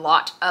a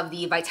lot of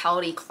the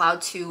Vitality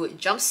Cloud 2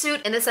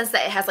 jumpsuit, in the sense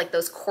that it has like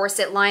those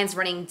corset lines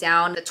running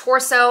down the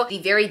torso, the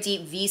very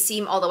deep V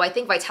seam, although I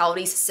think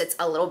Vitality's sits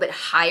a little bit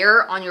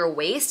higher on your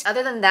waist.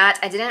 Other than that,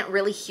 I didn't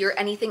really hear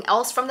anything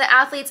else from the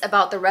athletes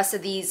about the rest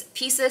of these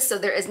pieces, so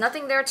there is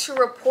nothing there to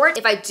report.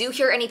 If I do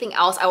hear anything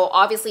else, I will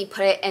obviously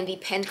put it in the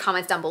pinned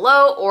comments down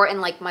below, or in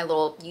like my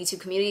little YouTube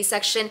community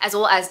section, as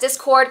well as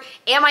Discord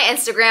and my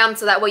Instagram,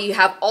 so that way you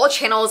have all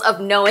channels of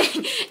knowing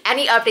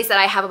any updates that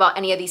I have about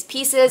any of these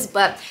pieces.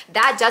 But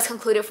that does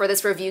conclude it for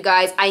this review,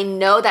 guys. I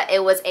know that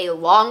it was a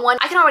long one.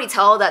 I can already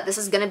tell that this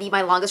is gonna be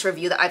my longest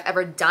review that I've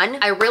ever done.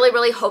 I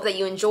really hope that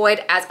you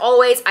enjoyed. As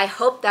always, I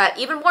hope that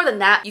even more than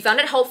that, you found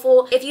it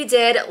helpful. If you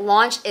did,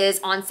 launch is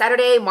on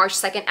Saturday, March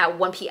 2nd at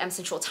 1 p.m.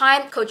 Central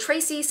Time. Code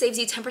Tracy saves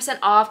you 10%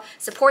 off,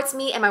 supports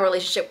me and my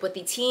relationship with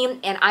the team,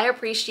 and I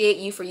appreciate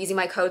you for using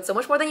my code so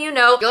much more than you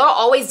know. You're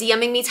always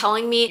DMing me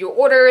telling me your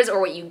orders or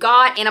what you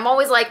got, and I'm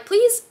always like,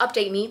 please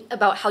update me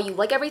about how you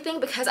like everything,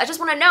 because I just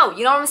want to know,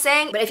 you know what I'm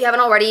saying? But if you haven't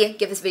already,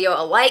 give this video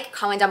a like,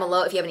 comment down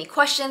below if you have any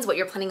questions, what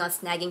you're planning on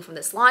snagging from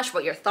this launch,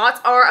 what your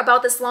thoughts are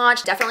about this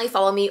launch. Definitely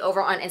follow me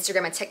over on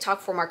Instagram and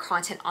TikTok for more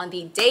content on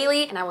the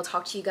daily, and I will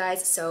talk to you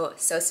guys so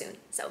soon.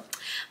 So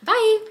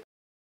bye.